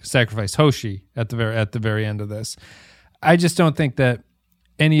sacrifice Hoshi at the very end of this. I just don't think that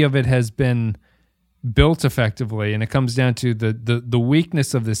any of it has been built effectively, and it comes down to the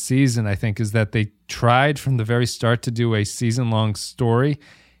weakness of this season, I think, is that they tried from the very start to do a season-long story,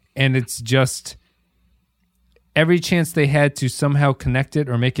 and it's just every chance they had to somehow connect it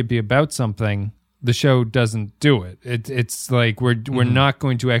or make it be about something, the show doesn't do it. It's like we're not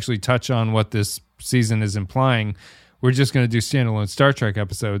going to actually touch on what this season is implying. We're just going to do standalone Star Trek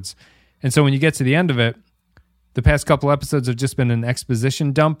episodes. And so when you get to the end of it, the past couple episodes have just been an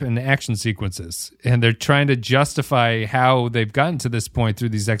exposition dump and action sequences. And they're trying to justify how they've gotten to this point through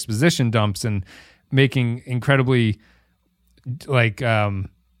these exposition dumps and making incredibly like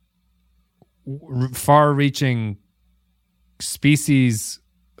far-reaching species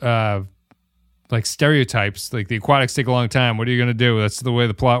like stereotypes. Like the aquatics take a long time. What are you going to do? That's the way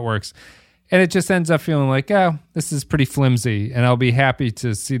the plot works. And it just ends up feeling like, oh, this is pretty flimsy, and I'll be happy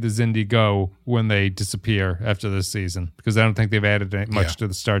to see the Xindi go when they disappear after this season, because I don't think they've added much to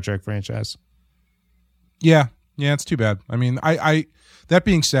the Star Trek franchise. Yeah, it's too bad. I mean, I that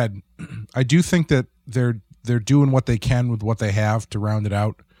being said, I do think that they're doing what they can with what they have to round it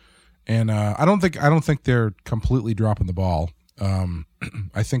out, and I don't think they're completely dropping the ball.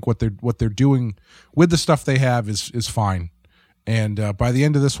 I think what they're doing with the stuff they have is fine, and by the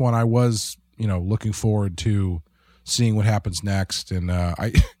end of this one, I was looking forward to seeing what happens next. And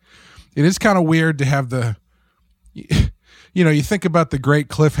it is kind of weird to have you think about the great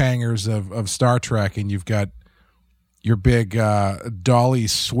cliffhangers of Star Trek, and you've got your big dolly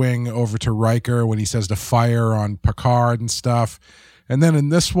swing over to Riker when he says to fire on Picard and stuff. And then in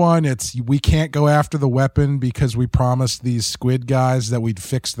this one, it's we can't go after the weapon because we promised these squid guys that we'd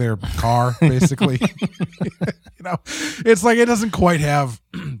fix their car, basically. It's like it doesn't quite have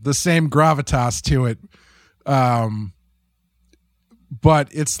the same gravitas to it. But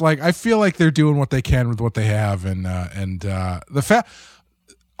it's like I feel like they're doing what they can with what they have, and the fact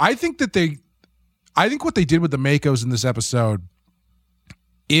I think what they did with the Makos in this episode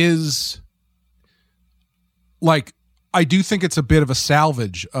is like. I do think it's a bit of a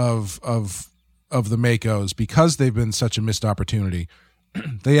salvage of the Makos because they've been such a missed opportunity.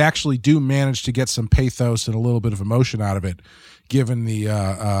 They actually do manage to get some pathos and a little bit of emotion out of it, given the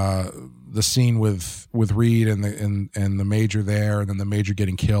scene with Reed and the Major there, and then the Major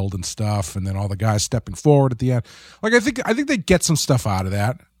getting killed and stuff, and then all the guys stepping forward at the end. Like I think they get some stuff out of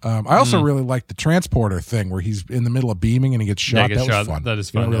that. I also really like the transporter thing where he's in the middle of beaming and he gets shot. That was fun. That is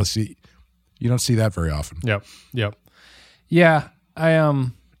fun. You don't see that very often. Yep. Yeah,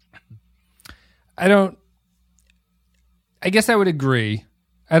 I guess I would agree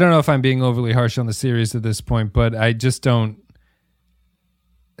I don't know if I'm being overly harsh on the series at this point, but I just don't.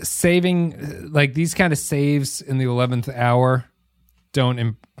 Saving, like, these kind of saves in the 11th hour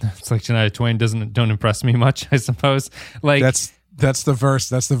it's like Shania Twain don't impress me much, I suppose. Like, that's the verse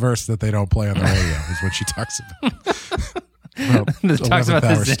that they don't play on the radio, is what she talks about. Talks about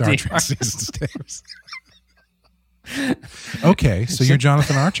the Star Trek season saves. Okay, so you're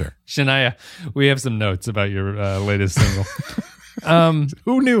Jonathan Archer. Shania, we have some notes about your latest single.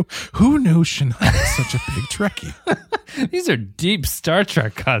 Who knew Shania was such a big Trekkie? These are deep Star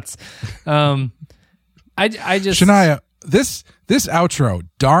Trek cuts. I just Shania, this outro,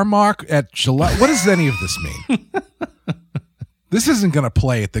 Darmok at Gillette. What does any of this mean? This isn't going to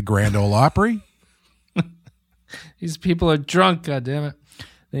play at the Grand Ole Opry. These people are drunk. God damn it!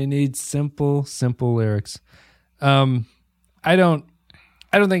 They need simple lyrics. I don't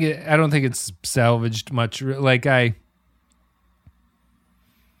think it's salvaged much. Like I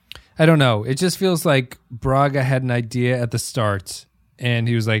don't know. It just feels like Braga had an idea at the start, and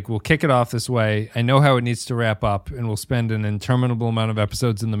he was like, we'll kick it off this way. I know how it needs to wrap up, and we'll spend an interminable amount of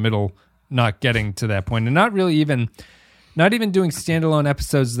episodes in the middle not getting to that point, and not even doing standalone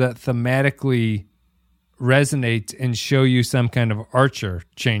episodes that thematically resonate and show you some kind of Archer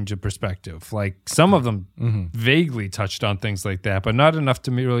change of perspective. Like, some of them vaguely touched on things like that, but not enough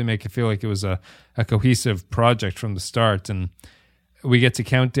to really make it feel like it was a cohesive project from the start. And we get to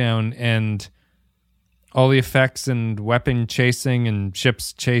Countdown, and all the effects and weapon chasing and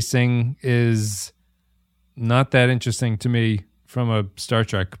ships chasing is not that interesting to me from a Star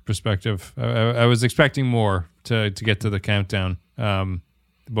Trek perspective. I was expecting more to get to the Countdown. But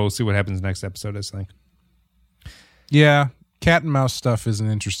we'll see what happens next episode, I think. Yeah, cat and mouse stuff isn't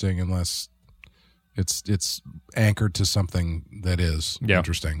interesting unless it's anchored to something that is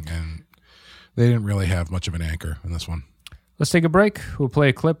interesting, and they didn't really have much of an anchor in this one. Let's take a break. We'll play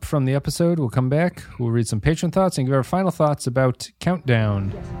a clip from the episode. We'll come back. We'll read some patron thoughts and give our final thoughts about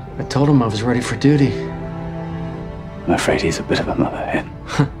Countdown. I told him I was ready for duty. I'm afraid he's a bit of a mother hen.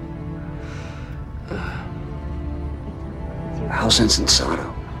 How's Ensign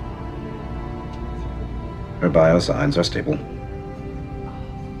Sato? Her biosigns are stable.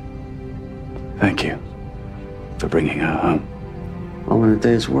 Thank you for bringing her home. All in a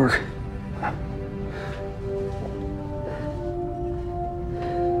day's work.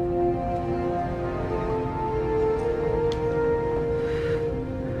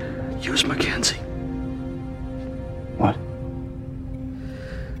 Use Mackenzie. What?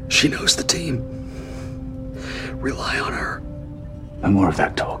 She knows the team. Rely on her. No more of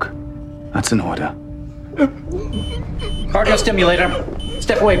that talk. That's an order. Cardio stimulator.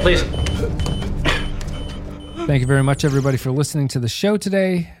 Step away, please. Thank you very much, everybody, for listening to the show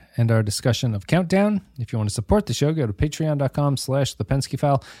today and our discussion of Countdown. If you want to support the show, go to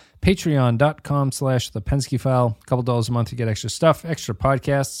patreon.com/thepenskyfile. Patreon.com/thepenskyfile. A couple $1 a month, you get extra stuff, extra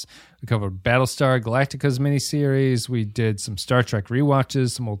podcasts. We covered Battlestar Galactica's miniseries. We did some Star Trek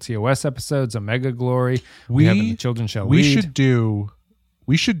rewatches, some old TOS episodes, Omega Glory. We have The Children Shall Lead.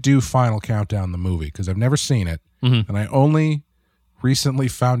 We should do Final Countdown, the movie, because I've never seen it, and I only recently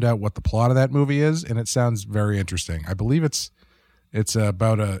found out what the plot of that movie is, and it sounds very interesting. I believe it's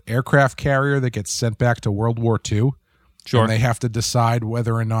about an aircraft carrier that gets sent back to World War II. Sure. And they have to decide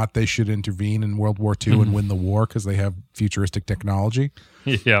whether or not they should intervene in World War II and win the war because they have futuristic technology.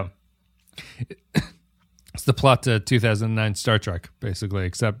 Yeah. It's the plot to 2009 Star Trek, basically,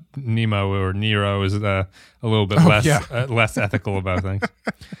 except Nemo or Nero is a little bit less ethical about things.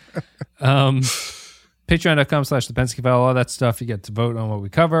 Patreon.com/thepenskyfile, all that stuff. You get to vote on what we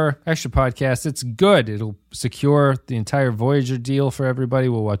cover. Extra podcasts. It's good. It'll secure the entire Voyager deal for everybody.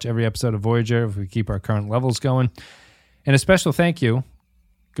 We'll watch every episode of Voyager if we keep our current levels going. And a special thank you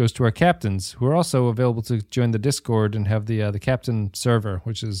goes to our captains, who are also available to join the Discord and have the captain server,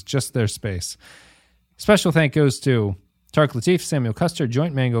 which is just their space. Special thank goes to Tarek Latif, Samuel Custer,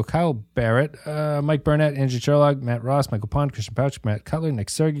 Joint Mango, Kyle Barrett, Mike Burnett, Andrew Sherlock, Matt Ross, Michael Pond, Christian Pouch, Matt Cutler, Nick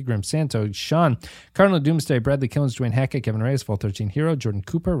Sergey, Grim Santo, Sean, Cardinal Doomsday, Bradley Killens, Dwayne Hackett, Kevin Reyes, Fall 13 Hero, Jordan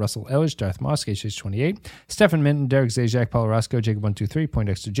Cooper, Russell Elledge, Darth Mosk, HH28, Stefan Minton, Derek Zajac, Paul Roscoe, Jacob123,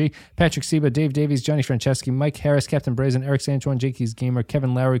 Poindexter G, Patrick Seba, Dave Davies, Johnny Franceschi, Mike Harris, Captain Brazen, Eric Sanchuan, Jakey's Gamer,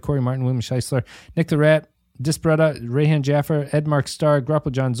 Kevin Lowry, Corey Martin, William Scheisler, Nick the Rat, Disbretta, Rayhan Jaffer, Ed Mark Starr, Grapple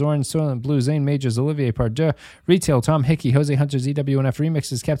John Zorn, Soylent Blue, Zane Majors, Olivier Pardue, Retail, Tom Hickey, Jose Hunter, ZWNF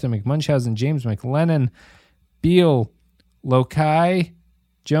Remixes, Captain McMunchausen, James McLennan, Beal, Lokai,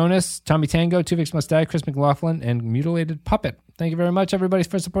 Jonas, Tommy Tango, Tuvix Must Die, Chris McLaughlin, and Mutilated Puppet. Thank you very much, everybody,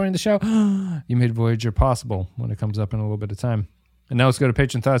 for supporting the show. You made Voyager possible when it comes up in a little bit of time. And now let's go to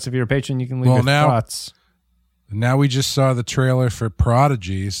patron thoughts. If you're a patron, you can leave your thoughts. Now we just saw the trailer for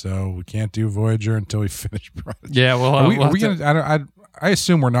Prodigy, so we can't do Voyager until we finish Prodigy. Yeah, well, are we gonna? I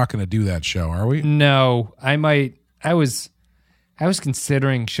assume we're not going to do that show, are we? No, I might. I was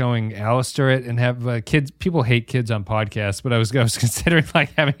considering showing Alistair it and have kids. People hate kids on podcasts, but I was considering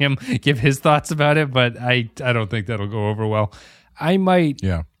like having him give his thoughts about it. But I don't think that'll go over well. I might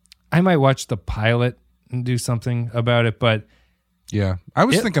watch the pilot and do something about it. But yeah, I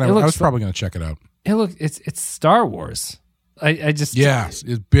was thinking I was probably going to check it out. It's Star Wars. It's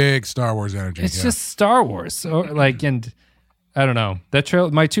big Star Wars energy. It's just Star Wars. So and I don't know that trailer.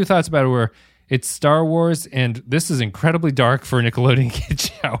 My two thoughts about it were it's Star Wars, and this is incredibly dark for a Nickelodeon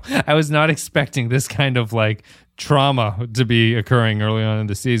kids show. I was not expecting this kind of like trauma to be occurring early on in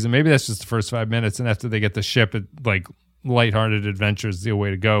the season. Maybe that's just the first 5 minutes, and after they get the ship, it like lighthearted adventure is the way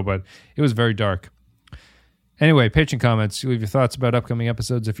to go. But it was very dark. Anyway, patron comments. You leave your thoughts about upcoming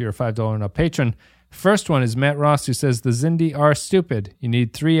episodes if you're a $5 and up patron. First one is Matt Ross, who says, the Xindi are stupid. You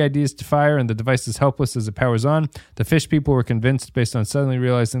need 3 ideas to fire, and the device is helpless as it powers on. The fish people were convinced based on suddenly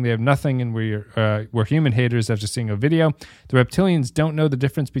realizing they have nothing, and we're human haters after seeing a video. The reptilians don't know the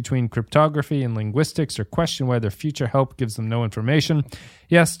difference between cryptography and linguistics or question why their future help gives them no information.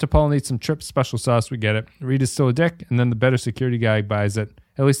 Yes, T'Pol needs some Trip special sauce. We get it. Reed is still a dick, and then the better security guy buys it.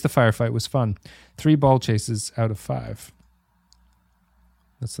 At least the firefight was fun. 3 ball chases out of 5.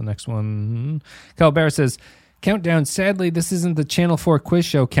 That's the next one. Calbera says, Countdown. Sadly, this isn't the Channel 4 quiz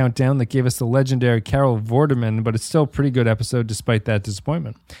show Countdown that gave us the legendary Carol Vorderman, but it's still a pretty good episode despite that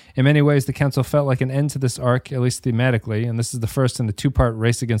disappointment. In many ways, the council felt like an end to this arc, at least thematically, and this is the first in the 2-part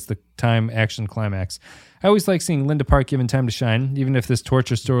race against the time action climax. I always like seeing Linda Park given time to shine, even if this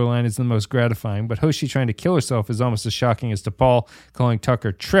torture storyline isn't the most gratifying, but Hoshi trying to kill herself is almost as shocking as T'Pol calling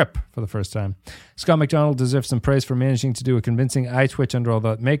Tucker Trip for the first time. Scott McDonald deserves some praise for managing to do a convincing eye twitch under all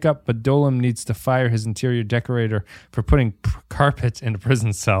that makeup, but Dolim needs to fire his interior decorator for putting carpet in a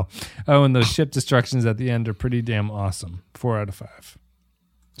prison cell. Oh, and those ship destructions at the end are pretty damn awesome. 4 out of 5.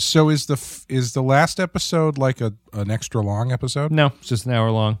 So is the last episode like an extra long episode? No, it's just an hour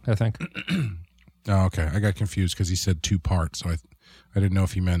long, I think. Oh, okay. I got confused because he said 2 parts, so I didn't know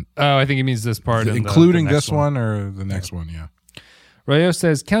if he meant. Oh, I think he means this part, including this one or the next one. Yeah. Rayo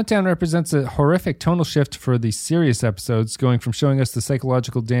says, Countdown represents a horrific tonal shift for the serious episodes, going from showing us the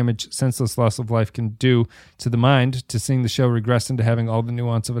psychological damage senseless loss of life can do to the mind to seeing the show regress into having all the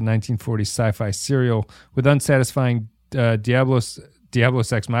nuance of a 1940s sci-fi serial with unsatisfying Diablos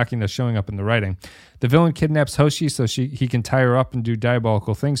Ex Machina showing up in the writing. The villain kidnaps Hoshi so he can tie her up and do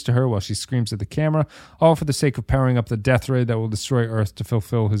diabolical things to her while she screams at the camera, all for the sake of powering up the death ray that will destroy Earth to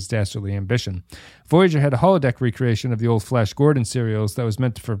fulfill his dastardly ambition. Voyager had a holodeck recreation of the old Flash Gordon serials that was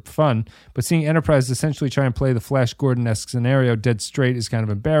meant for fun, but seeing Enterprise essentially try and play the Flash Gordon-esque scenario dead straight is kind of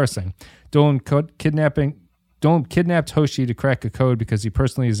embarrassing. Dolan kidnapped Hoshi to crack a code because he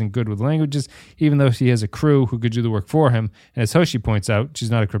personally isn't good with languages, even though he has a crew who could do the work for him. And as Hoshi points out, she's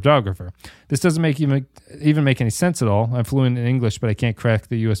not a cryptographer. This doesn't even make any sense at all. I'm fluent in English, but I can't crack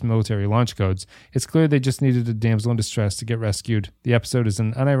the U.S. military launch codes. It's clear they just needed a damsel in distress to get rescued. The episode is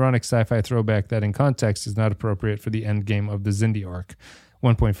an unironic sci-fi throwback that in context is not appropriate for the endgame of the Xindi arc.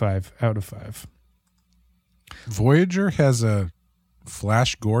 1.5 out of 5. Voyager has a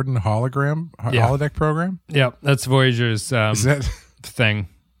Flash Gordon holodeck program? Yeah, that's Voyager's thing.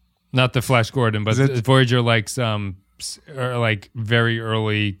 Not the Flash Gordon, but Voyager likes like very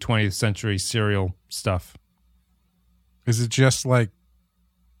early 20th century serial stuff. Is it just like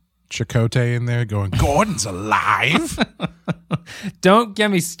Chakotay in there going, Gordon's alive? Don't get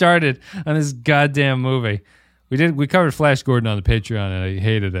me started on this goddamn movie. We covered Flash Gordon on the Patreon and I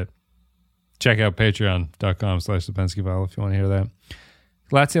hated it. Check out patreon.com/Zapensky-File if you want to hear that.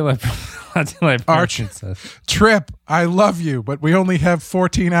 Latte Arch, Trip, I love you, but we only have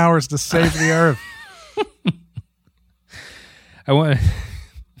 14 hours to save the Earth. I want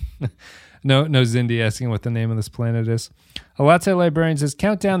no Xindi asking what the name of this planet is. A Latte Librarian says,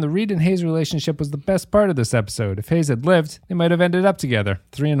 Countdown, the Reed and Hayes relationship was the best part of this episode. If Hayes had lived, they might have ended up together.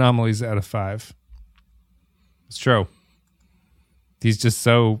 3 anomalies out of 5. It's true. He's just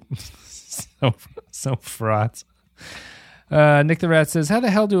so fraught. Nick the Rat says, how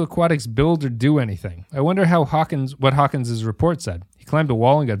the hell do aquatics build or do anything? I wonder what Hawkins' report said. He climbed a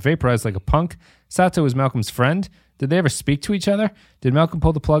wall and got vaporized like a punk. Sato is Malcolm's friend. Did they ever speak to each other? Did Malcolm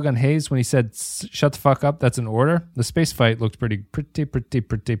pull the plug on Hayes when he said, shut the fuck up, that's an order? The space fight looked pretty good.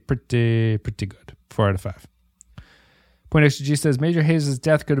 4 out of 5. Point XG says, Major Hayes'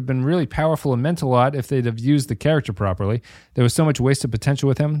 death could have been really powerful and meant a lot if they'd have used the character properly. There was so much wasted potential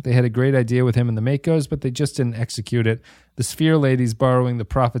with him. They had a great idea with him in the Makos, but they just didn't execute it. The Sphere ladies borrowing the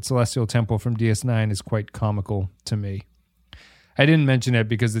Prophet Celestial Temple from DS9 is quite comical to me. I didn't mention it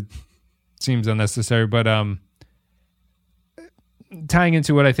because it seems unnecessary, but tying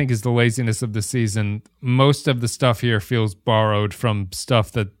into what I think is the laziness of the season, most of the stuff here feels borrowed from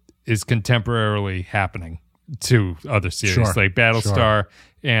stuff that is contemporarily happening to other series, like Battlestar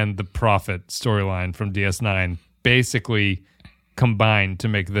and the Prophet storyline from DS9 basically combined to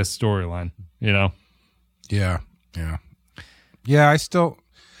make this storyline, you know? Yeah.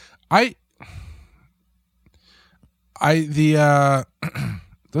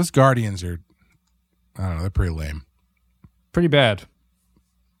 Those Guardians are, I don't know, they're pretty lame. Pretty bad.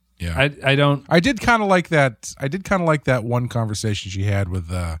 Yeah. I did kind of like that one conversation she had with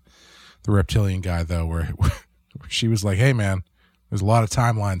the reptilian guy, though, where she was like, hey, man, there's a lot of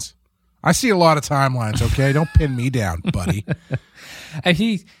timelines. I see a lot of timelines, okay? Don't pin me down, buddy.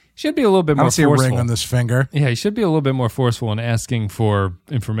 He should be a little bit more forceful. I don't see a ring on this finger. Yeah, he should be a little bit more forceful in asking for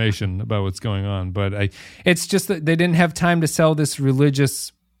information about what's going on. But it's just that they didn't have time to sell this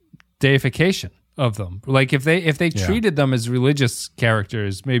religious deification of them. Like if they treated them as religious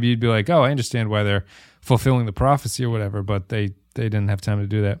characters, maybe you'd be like, oh, I understand why they're fulfilling the prophecy or whatever, but they didn't have time to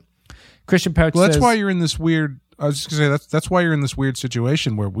do that. Christian Pouch says, that's why you're in this weird, I was just going to say, that's why you're in this weird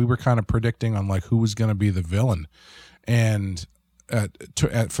situation where we were kind of predicting on like who was going to be the villain and for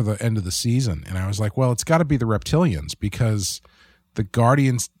the end of the season. And I was like, well, it's got to be the reptilians because the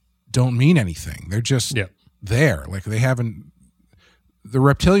Guardians don't mean anything. They're just there. Like they haven't, the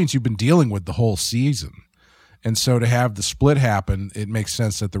reptilians you've been dealing with the whole season. And so to have the split happen, it makes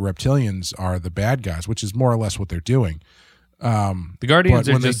sense that the reptilians are the bad guys, which is more or less what they're doing. The Guardians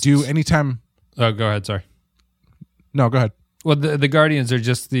but when they do anytime. Oh, go ahead. Sorry. No, go ahead. Well, the Guardians are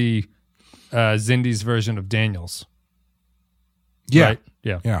just the Xindy's version of Daniels. Yeah. Right?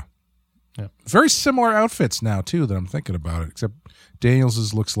 Yeah. Very similar outfits now too that I'm thinking about it, except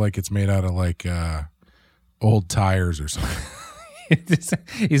Daniels's looks like it's made out of like old tires or something.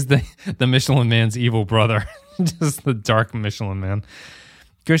 He's the Michelin Man's evil brother. Just the dark Michelin Man.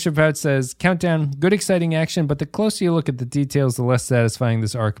 Christian Pouch says, Countdown, good exciting action, but the closer you look at the details, the less satisfying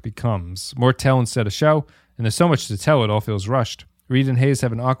this arc becomes. More tell instead of show, and there's so much to tell it all feels rushed. Reed and Hayes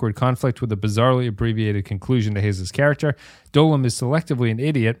have an awkward conflict with a bizarrely abbreviated conclusion to Hayes' character. Dolam is selectively an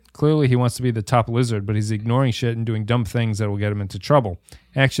idiot. Clearly he wants to be the top lizard, but he's ignoring shit and doing dumb things that will get him into trouble.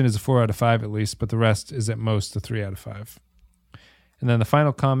 Action is a 4 out of 5 at least, but the rest is at most a 3 out of 5. And then the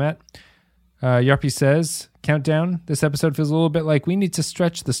final comment, Yarpy says, Countdown, this episode feels a little bit like we need to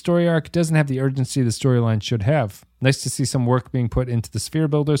stretch the story arc. It doesn't have the urgency the storyline should have. Nice to see some work being put into the Sphere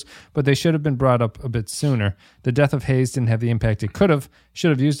builders, but they should have been brought up a bit sooner. The death of Hayes didn't have the impact it could have. Should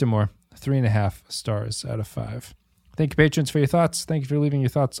have used it more. 3.5 stars out of 5. Thank you, patrons, for your thoughts. Thank you for leaving your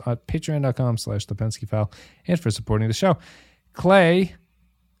thoughts at patreon.com/thepenskyfile and for supporting the show. Clay,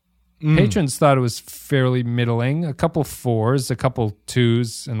 patrons thought it was fairly middling. A couple 4s, a couple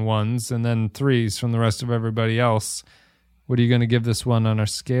 2s and 1s, and then 3s from the rest of everybody else. What are you going to give this one on our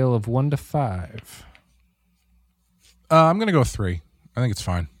scale of 1 to 5? I'm going to go 3. I think it's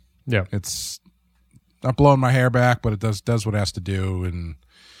fine. Yeah. It's not blowing my hair back, but it does what it has to do, and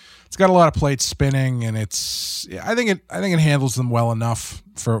it's got a lot of plates spinning, and it's I think it handles them well enough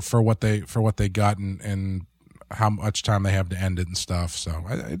for what they got and how much time they have to end it and stuff. So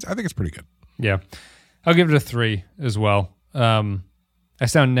I think it's pretty good. Yeah. I'll give it a 3 as well. I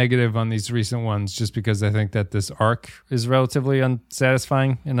sound negative on these recent ones just because I think that this arc is relatively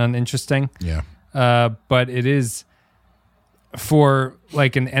unsatisfying and uninteresting. Yeah. But it is, for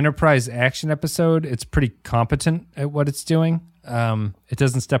like an Enterprise action episode, it's pretty competent at what it's doing. It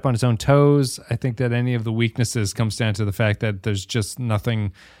doesn't step on its own toes. I think that any of the weaknesses comes down to the fact that there's just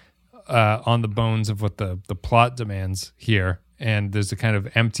nothing on the bones of what the plot demands here. And there's a kind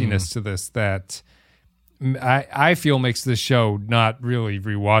of emptiness to this that I feel makes this show not really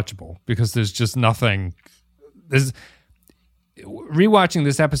rewatchable because there's just nothing. Rewatching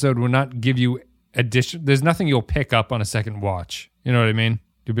this episode will not give you there's nothing you'll pick up on a second watch. You know what I mean?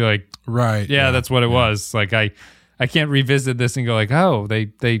 You'll be like, right. Yeah, that's what it was. Like I can't revisit this and go like, oh,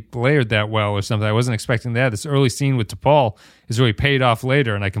 they layered that well or something. I wasn't expecting that. This early scene with T'Pol is really paid off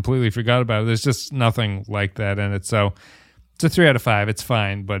later, and I completely forgot about it. There's just nothing like that in it. So it's a 3 out of 5. It's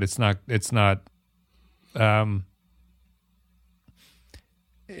fine, but it's not.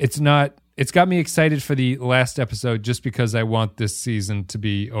 It's got me excited for the last episode just because I want this season to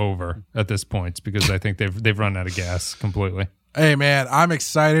be over at this point because I think they've run out of gas completely. Hey, man, I'm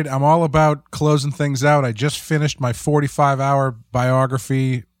excited. I'm all about closing things out. I just finished my 45-hour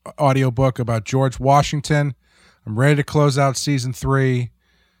biography audiobook about George Washington. I'm ready to close out season 3.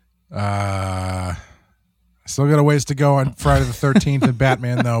 Still got a ways to go on Friday the 13th and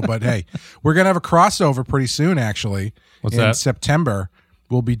Batman, though. But, hey, we're going to have a crossover pretty soon, actually. What's in that? September.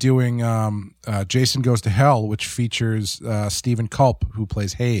 We'll be doing Jason Goes to Hell, which features Stephen Culp, who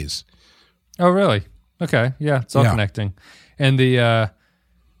plays Hayes. Oh, really? Okay. Yeah, it's all connecting. And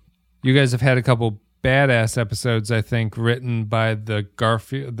you guys have had a couple badass episodes, I think, written by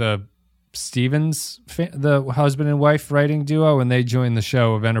the Stevens, the husband and wife writing duo, and they joined the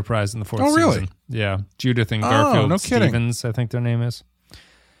show of Enterprise in the 4th season. Oh, really? Yeah. Judith and Garfield no kidding. Stevens, I think their name is.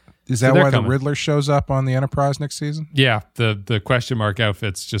 Is that why the Riddler shows up on the Enterprise next season? Yeah, the question mark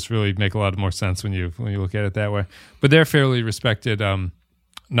outfits just really make a lot more sense when you look at it that way. But they're fairly respected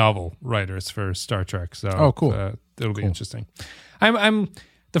novel writers for Star Trek. So cool. It'll be interesting. I'm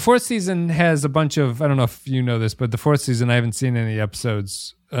the 4th season has a bunch of, I don't know if you know this, but the 4th season I haven't seen any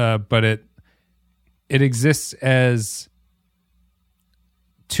episodes, but it exists as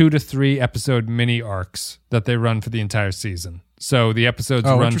 2 to 3 episode mini arcs that they run for the entire season. So the episodes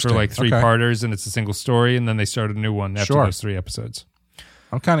run for like 3-parters, and it's a single story, and then they start a new one after those 3 episodes.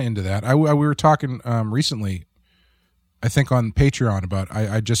 I'm kind of into that. We were talking recently, I think on Patreon, about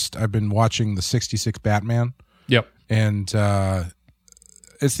I've been watching the 66 Batman. Yep. And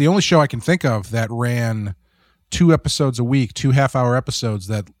it's the only show I can think of that ran 2 episodes a week, 2 half-hour episodes.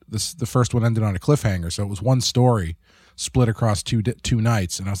 That the first one ended on a cliffhanger, so it was one story split across two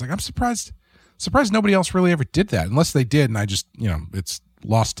nights. And I was like, I'm surprised nobody else really ever did that, unless they did, and I just, it's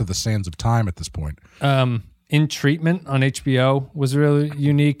lost to the sands of time at this point. In Treatment on HBO was really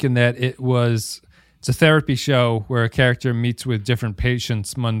unique in that it's a therapy show where a character meets with different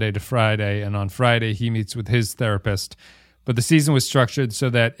patients Monday to Friday, and on Friday he meets with his therapist. But the season was structured so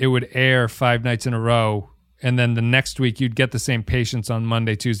that it would air 5 nights in a row, and then the next week you'd get the same patients on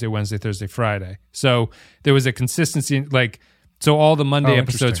Monday, Tuesday, Wednesday, Thursday, Friday. So there was a consistency, so all the Monday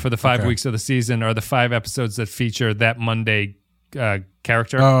episodes for the 5 weeks of the season are the 5 episodes that feature that Monday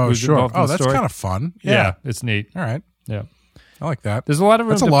character. Who's involved in the that's story. kind of fun. Yeah, it's neat. All right. Yeah. I like that. There's a lot of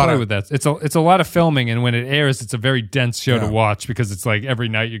room to play with that. It's a lot of filming, and when it airs, it's a very dense show to watch because it's like every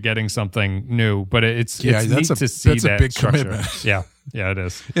night you're getting something new. But it's neat to see that's that a big structure. commitment. Yeah, it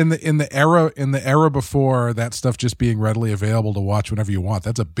is. In the era before that stuff just being readily available to watch whenever you want,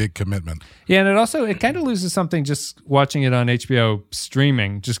 that's a big commitment. Yeah, and it kind of loses something just watching it on HBO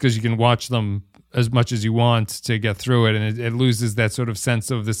streaming, just because you can watch them as much as you want to get through it, and it loses that sort of sense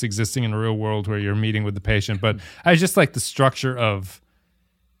of this existing in a real world where you're meeting with the patient. But I just like the structure of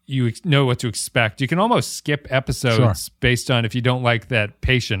you know what to expect. You can almost skip episodes based on if you don't like that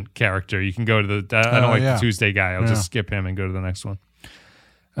patient character. You can go to I don't like the Tuesday guy. I'll just skip him and go to the next one.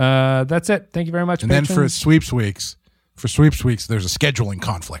 That's it. Thank you very much, And patrons. then for sweeps weeks, there's a scheduling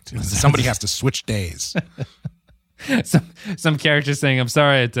conflict. Somebody has to switch days. some character saying, "I'm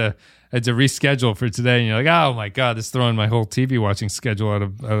sorry, I had to reschedule for today," and you're like, "Oh my god, this is throwing my whole TV watching schedule out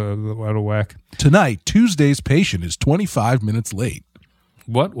of whack." Tonight, Tuesday's patient is 25 minutes late.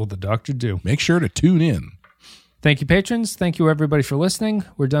 What will the doctor do? Make sure to tune in. Thank you, patrons. Thank you, everybody, for listening.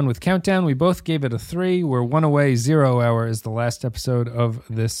 We're done with Countdown. We both gave it a 3. We're 1 away. 0 Hour is the last episode of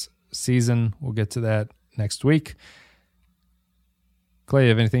this season. We'll get to that next week. Clay, you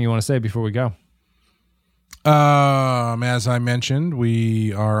have anything you want to say before we go? As I mentioned,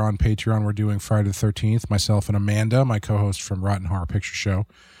 we are on Patreon. We're doing Friday the 13th. Myself and Amanda, my co-host from Rotten Horror Picture Show.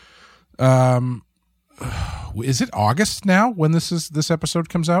 Is it August now when this episode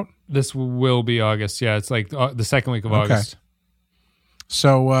comes out? This will be August. Yeah, it's like the second week of August.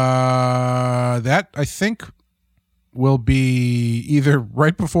 So that I think will be either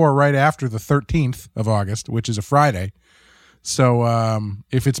right before or right after the 13th of August, which is a Friday. So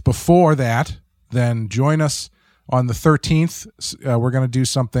if it's before that, then join us on the 13th. We're going to do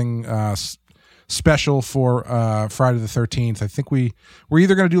something special for Friday the 13th. I think we're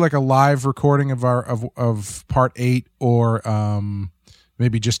either going to do like a live recording of of part 8, or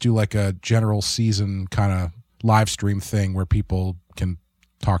maybe just do like a general season kind of live stream thing where people can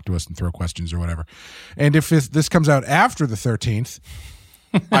talk to us and throw questions or whatever. And if this comes out after the 13th,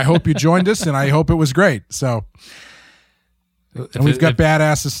 I hope you joined us, and I hope it was great. So. And we've got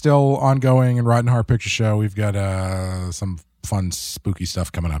Badasses still ongoing and Rotten Horror Picture Show. We've got some fun, spooky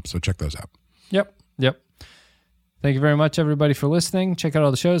stuff coming up, so check those out. Yep. Thank you very much, everybody, for listening. Check out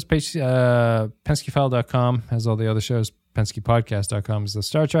all the shows. PenskeyFile.com has all the other shows. PenskeyPodcast.com is the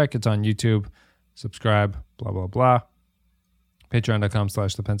Star Trek. It's on YouTube. Subscribe, blah, blah, blah.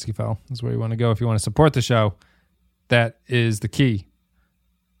 Patreon.com/The Penskey File is where you want to go if you want to support the show. that is the key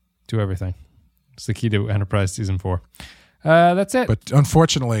to everything. It's the key to Enterprise Season 4. That's it. But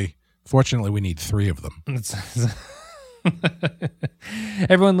unfortunately, we need 3 of them.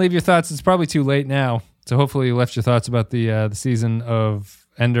 Everyone leave your thoughts. It's probably too late now. So hopefully you left your thoughts about the season of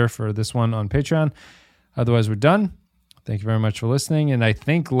Ender for this one on Patreon. Otherwise, we're done. Thank you very much for listening. And I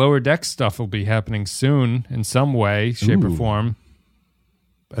think Lower Deck stuff will be happening soon in some way, shape, or form.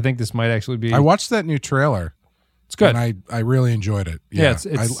 I think this might actually be... I watched that new trailer. It's good. And I really enjoyed it. Yeah,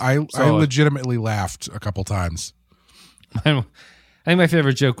 it's I legitimately laughed a couple times. I think my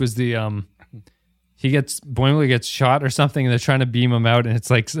favorite joke was the... Boimler gets shot or something, and they're trying to beam him out, and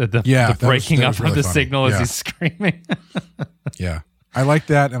it's like the breaking up of the signal as he's screaming. Yeah, I like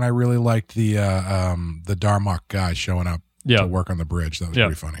that, and I really liked the Darmok guy showing up to work on the bridge. That was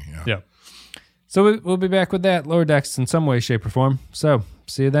pretty funny. Yeah. So we'll be back with that Lower Decks in some way, shape, or form. So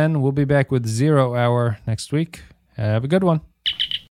see you then. We'll be back with 0 Hour next week. Have a good one.